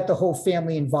you've got the whole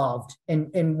family involved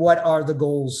and what are the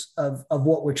goals of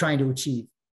what we're trying to achieve.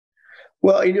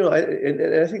 Well,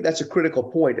 I think that's a critical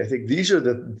point. I think these are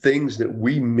the things that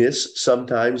we miss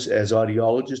sometimes as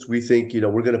audiologists. We think,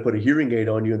 we're going to put a hearing aid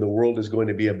on you and the world is going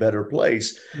to be a better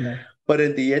place. Yeah. But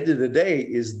at the end of the day,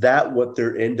 is that what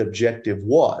their end objective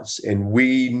was? And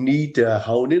we need to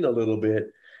hone in a little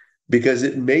bit, because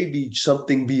it may be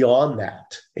something beyond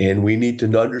that. And we need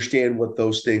to understand what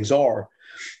those things are.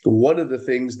 One of the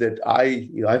things that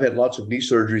I've had lots of knee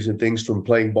surgeries and things from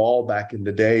playing ball back in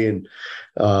the day, and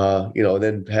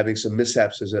then having some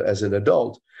mishaps as an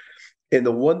adult. And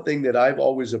the one thing that I've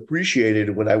always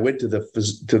appreciated when I went to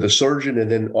the surgeon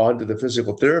and then on to the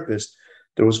physical therapist,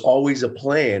 there was always a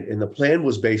plan, and the plan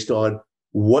was based on,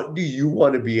 what do you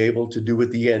want to be able to do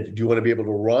at the end? Do you want to be able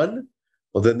to run?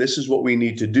 Well, then this is what we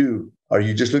need to do. Are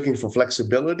you just looking for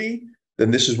flexibility?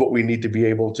 Then this is what we need to be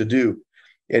able to do.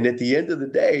 And at the end of the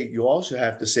day, you also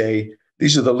have to say,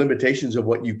 these are the limitations of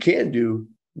what you can do,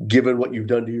 given what you've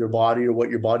done to your body or what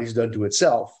your body's done to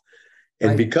itself. And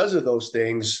Right. because of those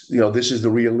things, this is the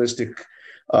realistic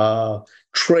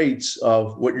traits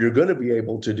of what you're going to be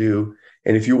able to do.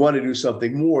 And if you want to do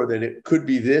something more, then it could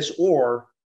be this, or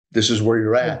this is where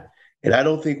you're at. And I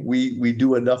don't think we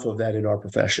do enough of that in our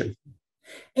profession.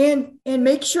 And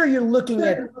make sure you're looking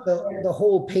at the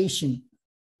whole patient,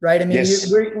 right? I mean,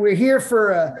 Yes. we're here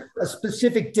for a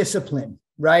specific discipline,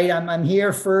 right? I'm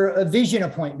here for a vision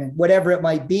appointment, whatever it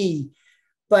might be.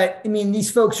 But I mean,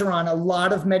 these folks are on a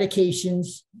lot of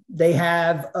medications. They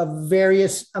have a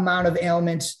various amount of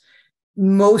ailments.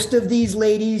 Most of these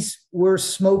ladies were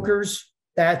smokers.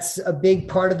 That's a big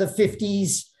part of the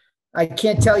 50s. I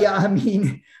can't tell you, I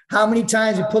mean, how many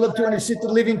times we pull up to an assisted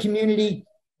living community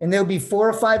and there'll be 4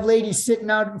 or 5 ladies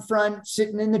sitting out in front,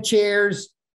 sitting in the chairs,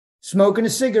 smoking a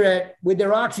cigarette with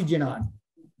their oxygen on.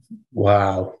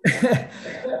 Wow.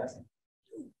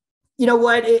 You know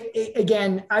what?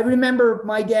 Again, I remember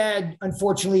my dad,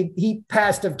 unfortunately, he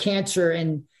passed of cancer.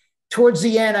 And towards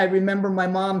the end, I remember my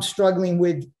mom struggling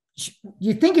with,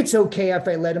 you think it's okay if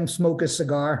I let him smoke a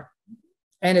cigar?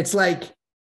 And it's like,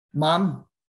 Mom,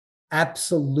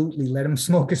 absolutely let him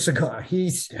smoke a cigar.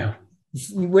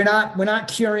 We're not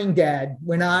curing Dad.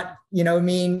 We're not, you know what I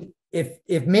mean?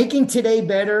 If making today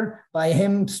better by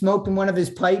him smoking one of his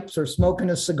pipes or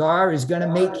smoking a cigar is going to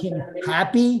make him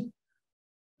happy,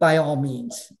 by all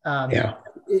means.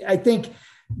 I think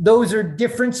those are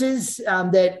differences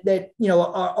that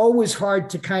are always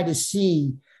hard to kind of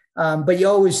see, but you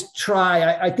always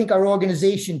try. I think our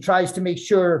organization tries to make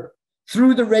sure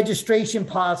through the registration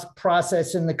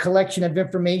process and the collection of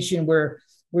information,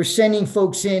 we're sending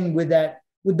folks in with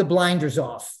the blinders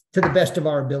off to the best of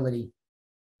our ability.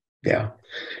 Yeah.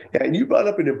 And you brought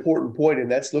up an important point,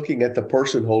 and that's looking at the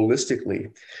person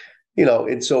holistically.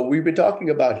 And so we've been talking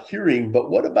about hearing,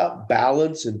 but what about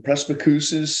balance and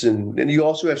presbycusis? And you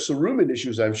also have cerumen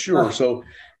issues, I'm sure. So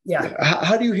yeah,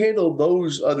 how do you handle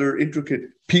those other intricate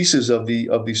pieces of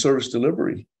the service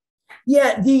delivery?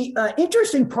 Yeah, the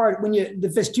interesting part the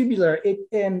vestibular,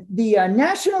 the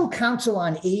National Council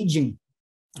on Aging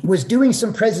was doing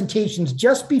some presentations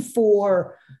just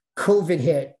before COVID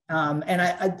hit. And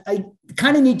I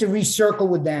kind of need to recircle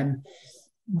with them.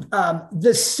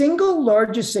 The single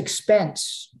largest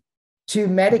expense to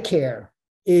Medicare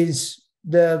is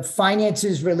the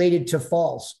finances related to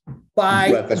falls.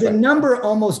 By the number,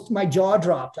 almost my jaw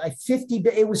dropped. 50,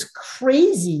 it was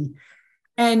crazy.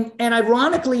 And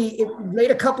ironically,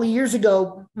 late a couple of years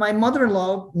ago, my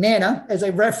mother-in-law, Nana, as I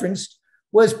referenced,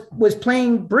 was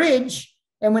playing bridge.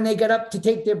 And when they got up to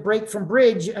take their break from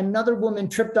bridge, another woman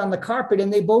tripped on the carpet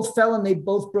and they both fell and they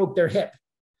both broke their hip.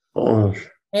 Oh,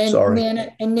 sorry.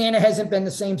 Nana hasn't been the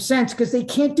same since because they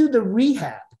can't do the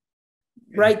rehab,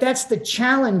 right? That's the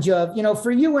challenge of,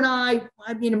 for you and I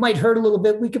mean, it might hurt a little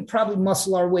bit. We could probably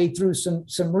muscle our way through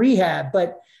some rehab,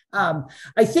 but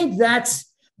I think that's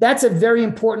a very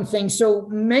important thing. So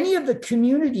many of the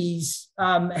communities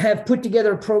have put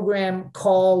together a program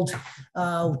called,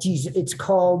 it's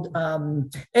called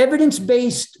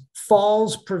Evidence-Based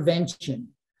Falls Prevention.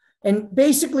 And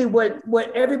basically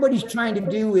what everybody's trying to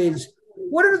do is,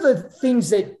 what are the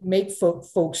things that make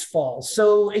folks fall?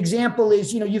 So example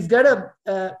is, you've got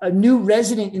a new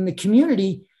resident in the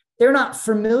community. They're not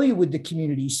familiar with the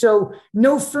community. So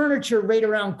no furniture right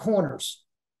around corners,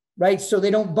 right? So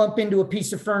they don't bump into a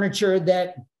piece of furniture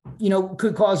that,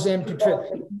 could cause them to trip.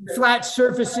 Flat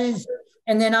surfaces.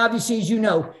 And then obviously,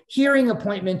 as hearing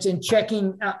appointments and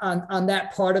checking on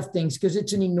that part of things, because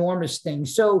it's an enormous thing.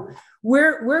 So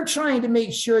we're trying to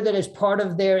make sure that as part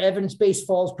of their evidence-based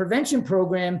falls prevention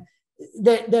program,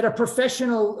 that a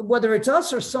professional, whether it's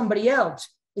us or somebody else,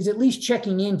 is at least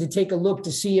checking in to take a look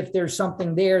to see if there's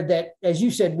something there that, as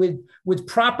you said, with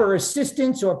proper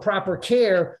assistance or proper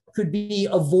care could be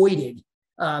avoided.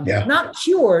 Not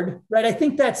cured, right? I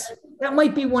think that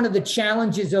might be one of the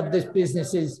challenges of this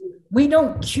business is we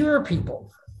don't cure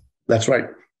people. That's right.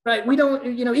 Right. We don't,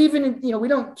 we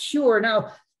don't cure.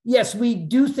 Now, yes, we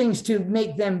do things to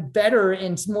make them better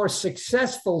and more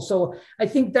successful. So I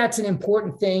think that's an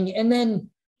important thing. And then,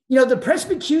 the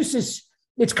presbycusis,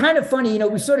 it's kind of funny,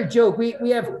 we sort of joke, we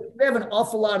have an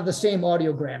awful lot of the same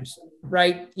audiograms,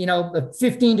 right? A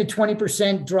 15 to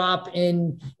 20% drop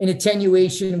in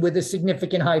attenuation with a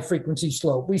significant high frequency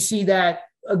slope. We see that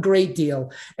a great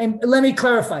deal. And let me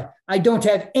clarify, I don't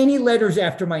have any letters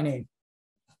after my name.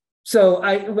 So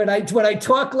when I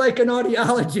talk like an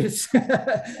audiologist,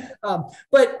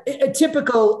 but a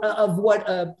typical of what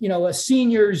a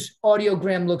senior's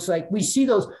audiogram looks like, we see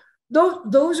those.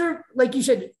 Those are, like you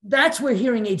said, that's where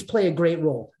hearing aids play a great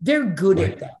role. They're good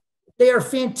at that. They are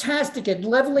fantastic at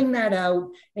leveling that out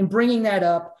and bringing that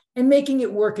up. and making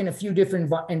it work in a few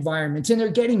different environments, and they're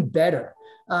getting better.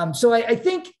 So I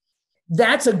think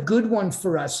that's a good one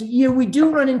for us. We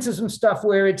do run into some stuff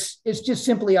where it's just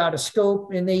simply out of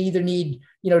scope, and they either need,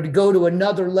 to go to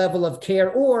another level of care,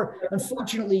 or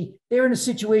unfortunately, they're in a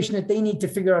situation that they need to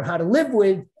figure out how to live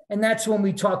with. And that's when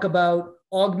we talk about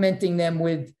augmenting them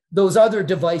with those other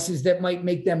devices that might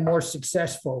make them more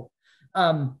successful.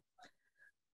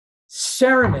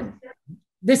 Cerament.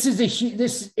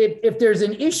 If there's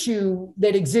an issue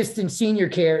that exists in senior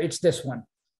care, it's this one.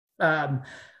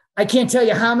 I can't tell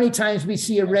you how many times we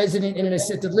see a resident in an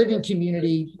assisted living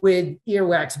community with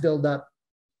earwax buildup.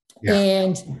 Yeah.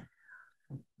 And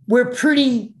we're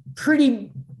pretty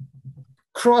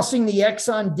crossing the X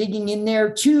on digging in there.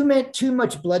 Too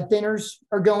much blood thinners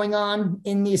are going on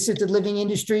in the assisted living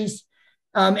industries.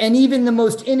 And even the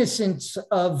most innocent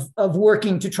of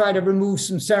working to try to remove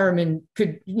some Cerament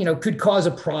could cause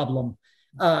a problem.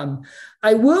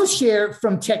 I will share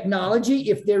from technology.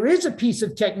 If there is a piece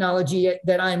of technology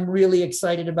that I'm really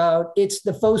excited about, it's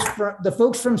the folks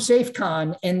from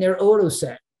SafeCon and their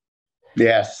AutoSet.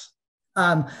 Yes.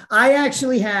 I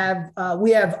actually have,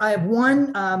 I have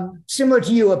one similar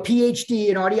to you, a PhD,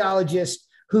 an audiologist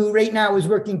who right now is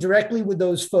working directly with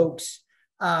those folks.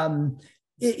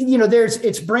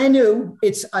 It's brand new.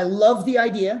 I love the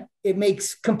idea. It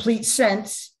makes complete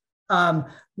sense.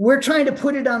 We're trying to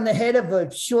put it on the head of a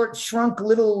short, shrunk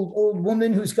little old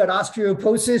woman who's got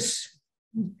osteoporosis.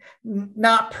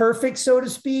 Not perfect, so to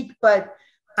speak, but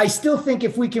I still think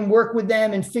if we can work with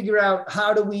them and figure out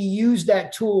how do we use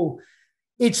that tool.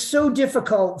 It's so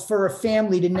difficult for a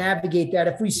family to navigate that.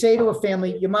 If we say to a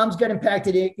family, your mom's got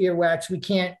impacted earwax, we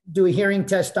can't do a hearing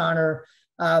test on her.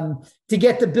 To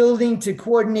get the building to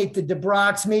coordinate the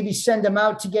Debrox, maybe send them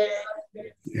out to get.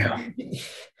 Yeah.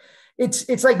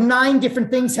 It's like 9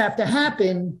 different things have to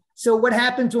happen. So what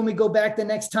happens when we go back the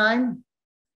next time?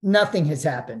 Nothing has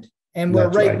happened, and we're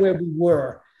right where we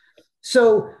were.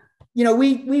 So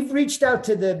we've reached out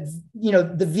to the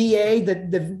VA,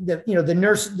 the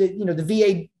nurse, the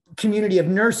VA community of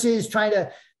nurses, trying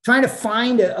to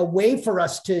find a way for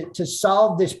us to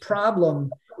solve this problem.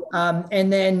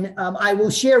 And then I will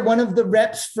share, one of the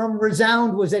reps from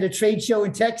Resound was at a trade show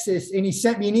in Texas, and he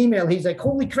sent me an email. He's like,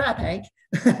 holy crap, Hank,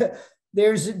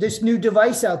 there's this new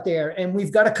device out there, and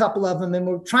we've got a couple of them, and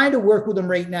we're trying to work with them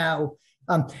right now.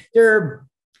 Their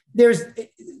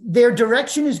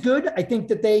direction is good. I think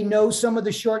that they know some of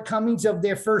the shortcomings of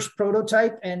their first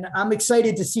prototype, and I'm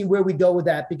excited to see where we go with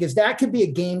that, because that could be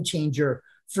a game changer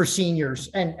for seniors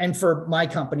and for my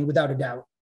company, without a doubt.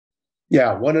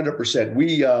 Yeah, 100%.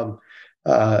 We,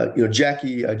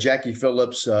 Jackie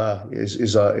Phillips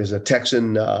is a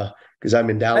Texan, because I'm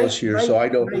in Dallas here, so I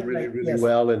know her really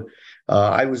well. And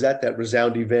I was at that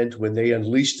Resound event when they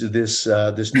unleashed this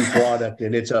new product,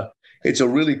 and it's a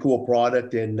really cool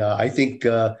product. And I think,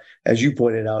 as you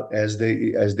pointed out, as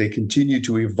they continue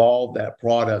to evolve that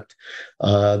product,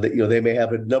 that they may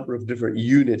have a number of different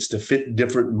units to fit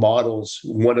different models.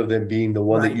 One of them being the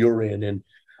one that you're in, and.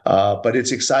 But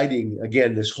it's exciting,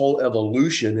 again, this whole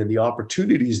evolution and the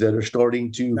opportunities that are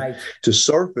starting to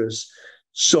surface,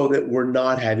 so that we're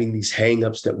not having these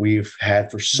hangups that we've had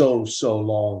for so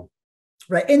long.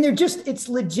 Right. And it's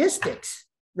logistics,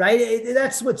 right?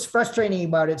 That's what's frustrating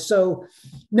about it. So,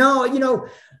 no,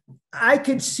 I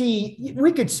could see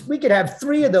we could have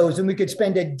 3 of those, and we could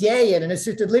spend a day at an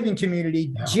assisted living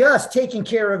community just taking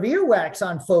care of earwax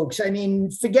on folks. I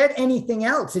mean, forget anything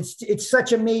else. It's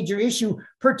such a major issue,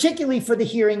 particularly for the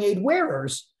hearing aid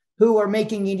wearers, who are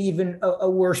making it even a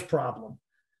worse problem.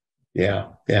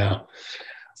 Yeah.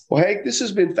 Well, Hank, this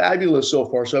has been fabulous so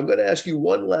far. So I'm going to ask you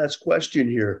one last question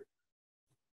here.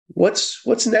 What's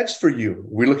next for you?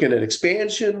 We're looking at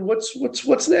expansion.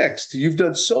 What's next? You've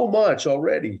done so much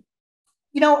already.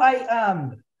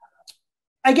 I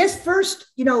guess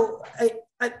first,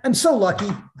 I'm so lucky.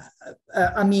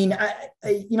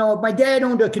 My dad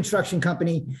owned a construction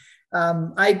company.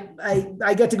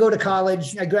 I got to go to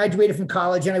college. I graduated from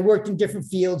college, and I worked in different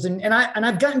fields, and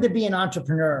I've gotten to be an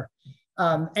entrepreneur.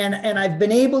 And I've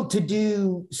been able to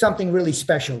do something really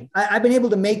special. I've been able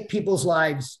to make people's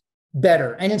lives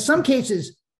better, and in some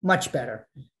cases, much better.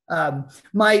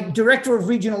 My director of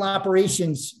regional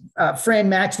operations, Fran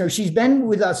Maxner, she's been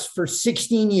with us for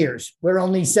 16 years. We're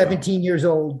only 17 years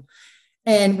old.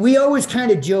 And we always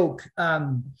kind of joke,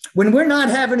 when we're not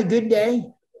having a good day,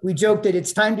 we joke that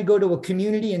it's time to go to a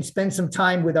community and spend some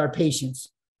time with our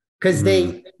patients, because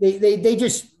they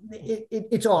just,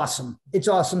 it's awesome. It's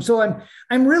awesome. So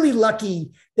I'm really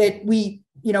lucky that we,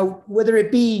 whether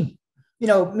it be,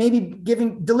 maybe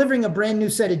delivering a brand new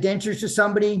set of dentures to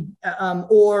somebody,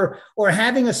 or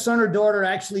having a son or daughter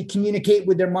actually communicate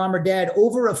with their mom or dad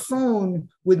over a phone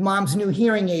with mom's new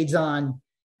hearing aids on,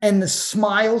 and the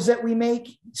smiles that we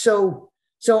make. So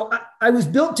I was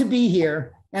built to be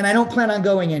here, and I don't plan on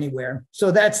going anywhere.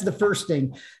 So that's the first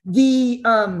thing. The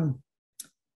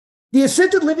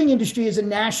assisted living industry is a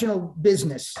national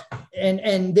business,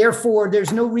 and therefore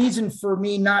there's no reason for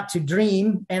me not to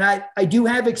dream. And I do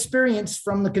have experience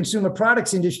from the consumer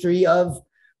products industry of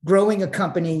growing a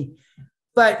company.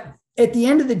 But at the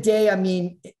end of the day, I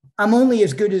mean, I'm only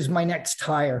as good as my next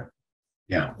hire.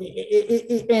 Yeah.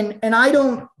 And I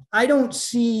don't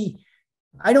see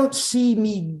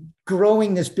me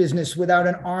growing this business without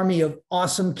an army of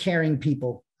awesome, caring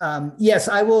people. Yes,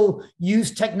 I will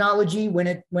use technology when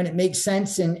it makes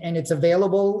sense and it's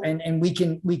available, and we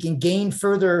can gain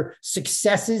further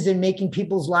successes in making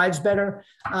people's lives better.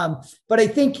 But I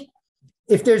think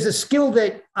if there's a skill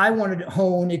that I wanted to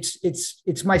hone,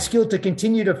 it's my skill to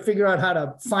continue to figure out how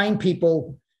to find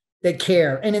people that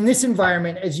care. And in this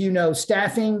environment, as you know,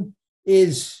 staffing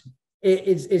is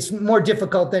more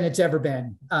difficult than it's ever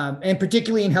been, and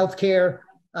particularly in healthcare.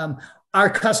 Our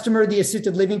customer, the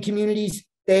assisted living communities,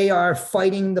 they are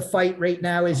fighting the fight right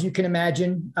now, as you can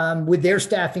imagine, with their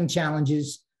staffing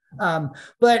challenges.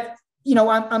 But,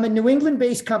 I'm a New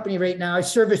England-based company right now. I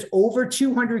service over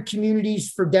 200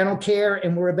 communities for dental care,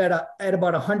 and we're at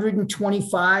about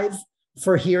 125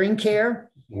 for hearing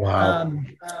care. Wow.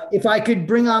 If I could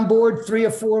bring on board 3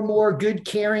 or 4 more good,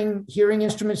 caring hearing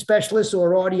instrument specialists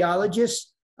or audiologists,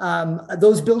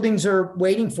 those buildings are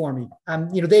waiting for me.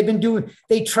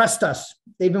 They trust us.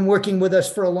 They've been working with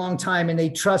us for a long time, and they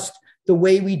trust the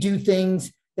way we do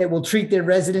things, that will treat their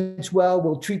residents well,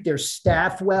 will treat their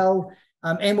staff well,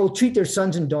 and will treat their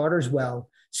sons and daughters well.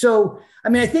 So,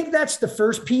 I think that's the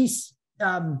first piece.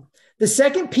 The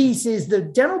second piece is the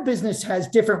dental business has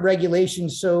different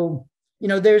regulations. So,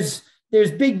 there's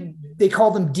big, they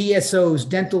call them DSOs,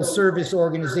 dental service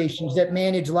organizations, that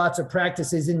manage lots of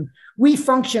practices. And we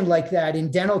function like that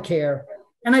in dental care.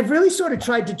 And I've really sort of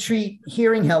tried to treat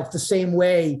hearing health the same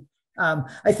way.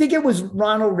 I think it was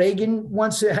Ronald Reagan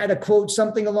once had a quote,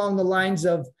 something along the lines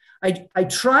of, I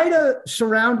try to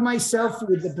surround myself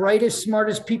with the brightest,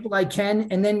 smartest people I can,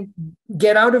 and then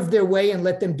get out of their way and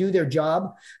let them do their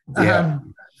job. Yeah.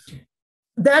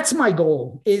 That's my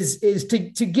goal, is to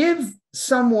give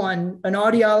someone, an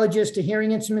audiologist, a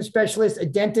hearing instrument specialist, a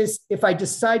dentist, if I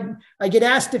decide, I get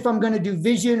asked if I'm going to do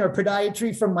vision or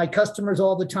podiatry from my customers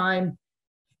all the time,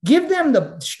 give them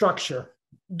the structure,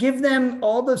 give them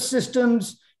all the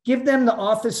systems, give them the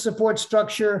office support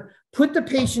structure, put the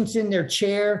patients in their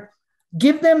chair,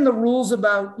 give them the rules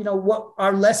about, what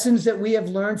our lessons that we have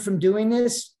learned from doing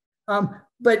this,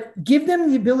 but give them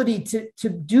the ability to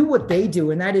do what they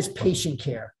do, and that is patient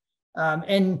care.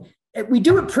 And we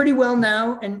do it pretty well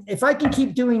now. And if I can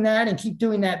keep doing that and keep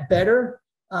doing that better,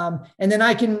 and then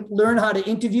I can learn how to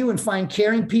interview and find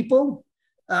caring people,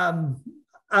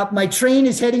 my train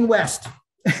is heading west.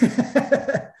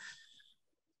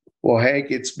 Well, Hank,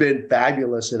 it's been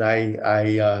fabulous, and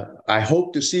I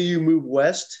hope to see you move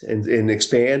west and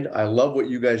expand. I love what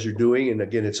you guys are doing, and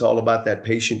again, it's all about that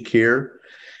patient care.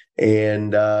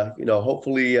 And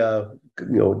hopefully, down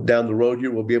the road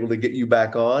here, we'll be able to get you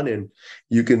back on, and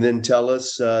you can then tell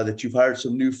us that you've hired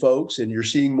some new folks and you're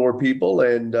seeing more people.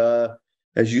 And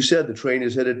as you said, the train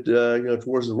is headed,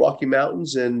 towards the Rocky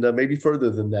Mountains and maybe further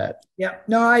than that. Yeah.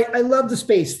 No, I love the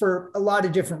space for a lot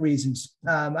of different reasons.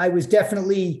 I was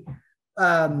definitely,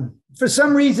 for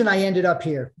some reason, I ended up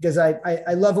here because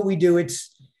I love what we do.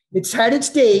 It's had its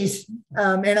days,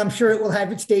 and I'm sure it will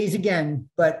have its days again.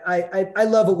 But I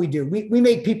love what we do. We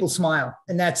make people smile,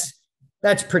 and that's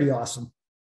pretty awesome.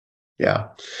 Yeah.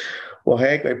 Well,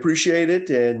 Hank, I appreciate it.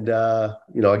 And,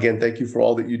 again, thank you for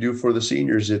all that you do for the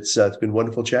seniors. It's been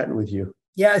wonderful chatting with you.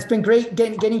 Yeah, it's been great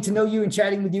getting to know you and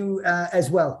chatting with you as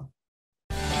well.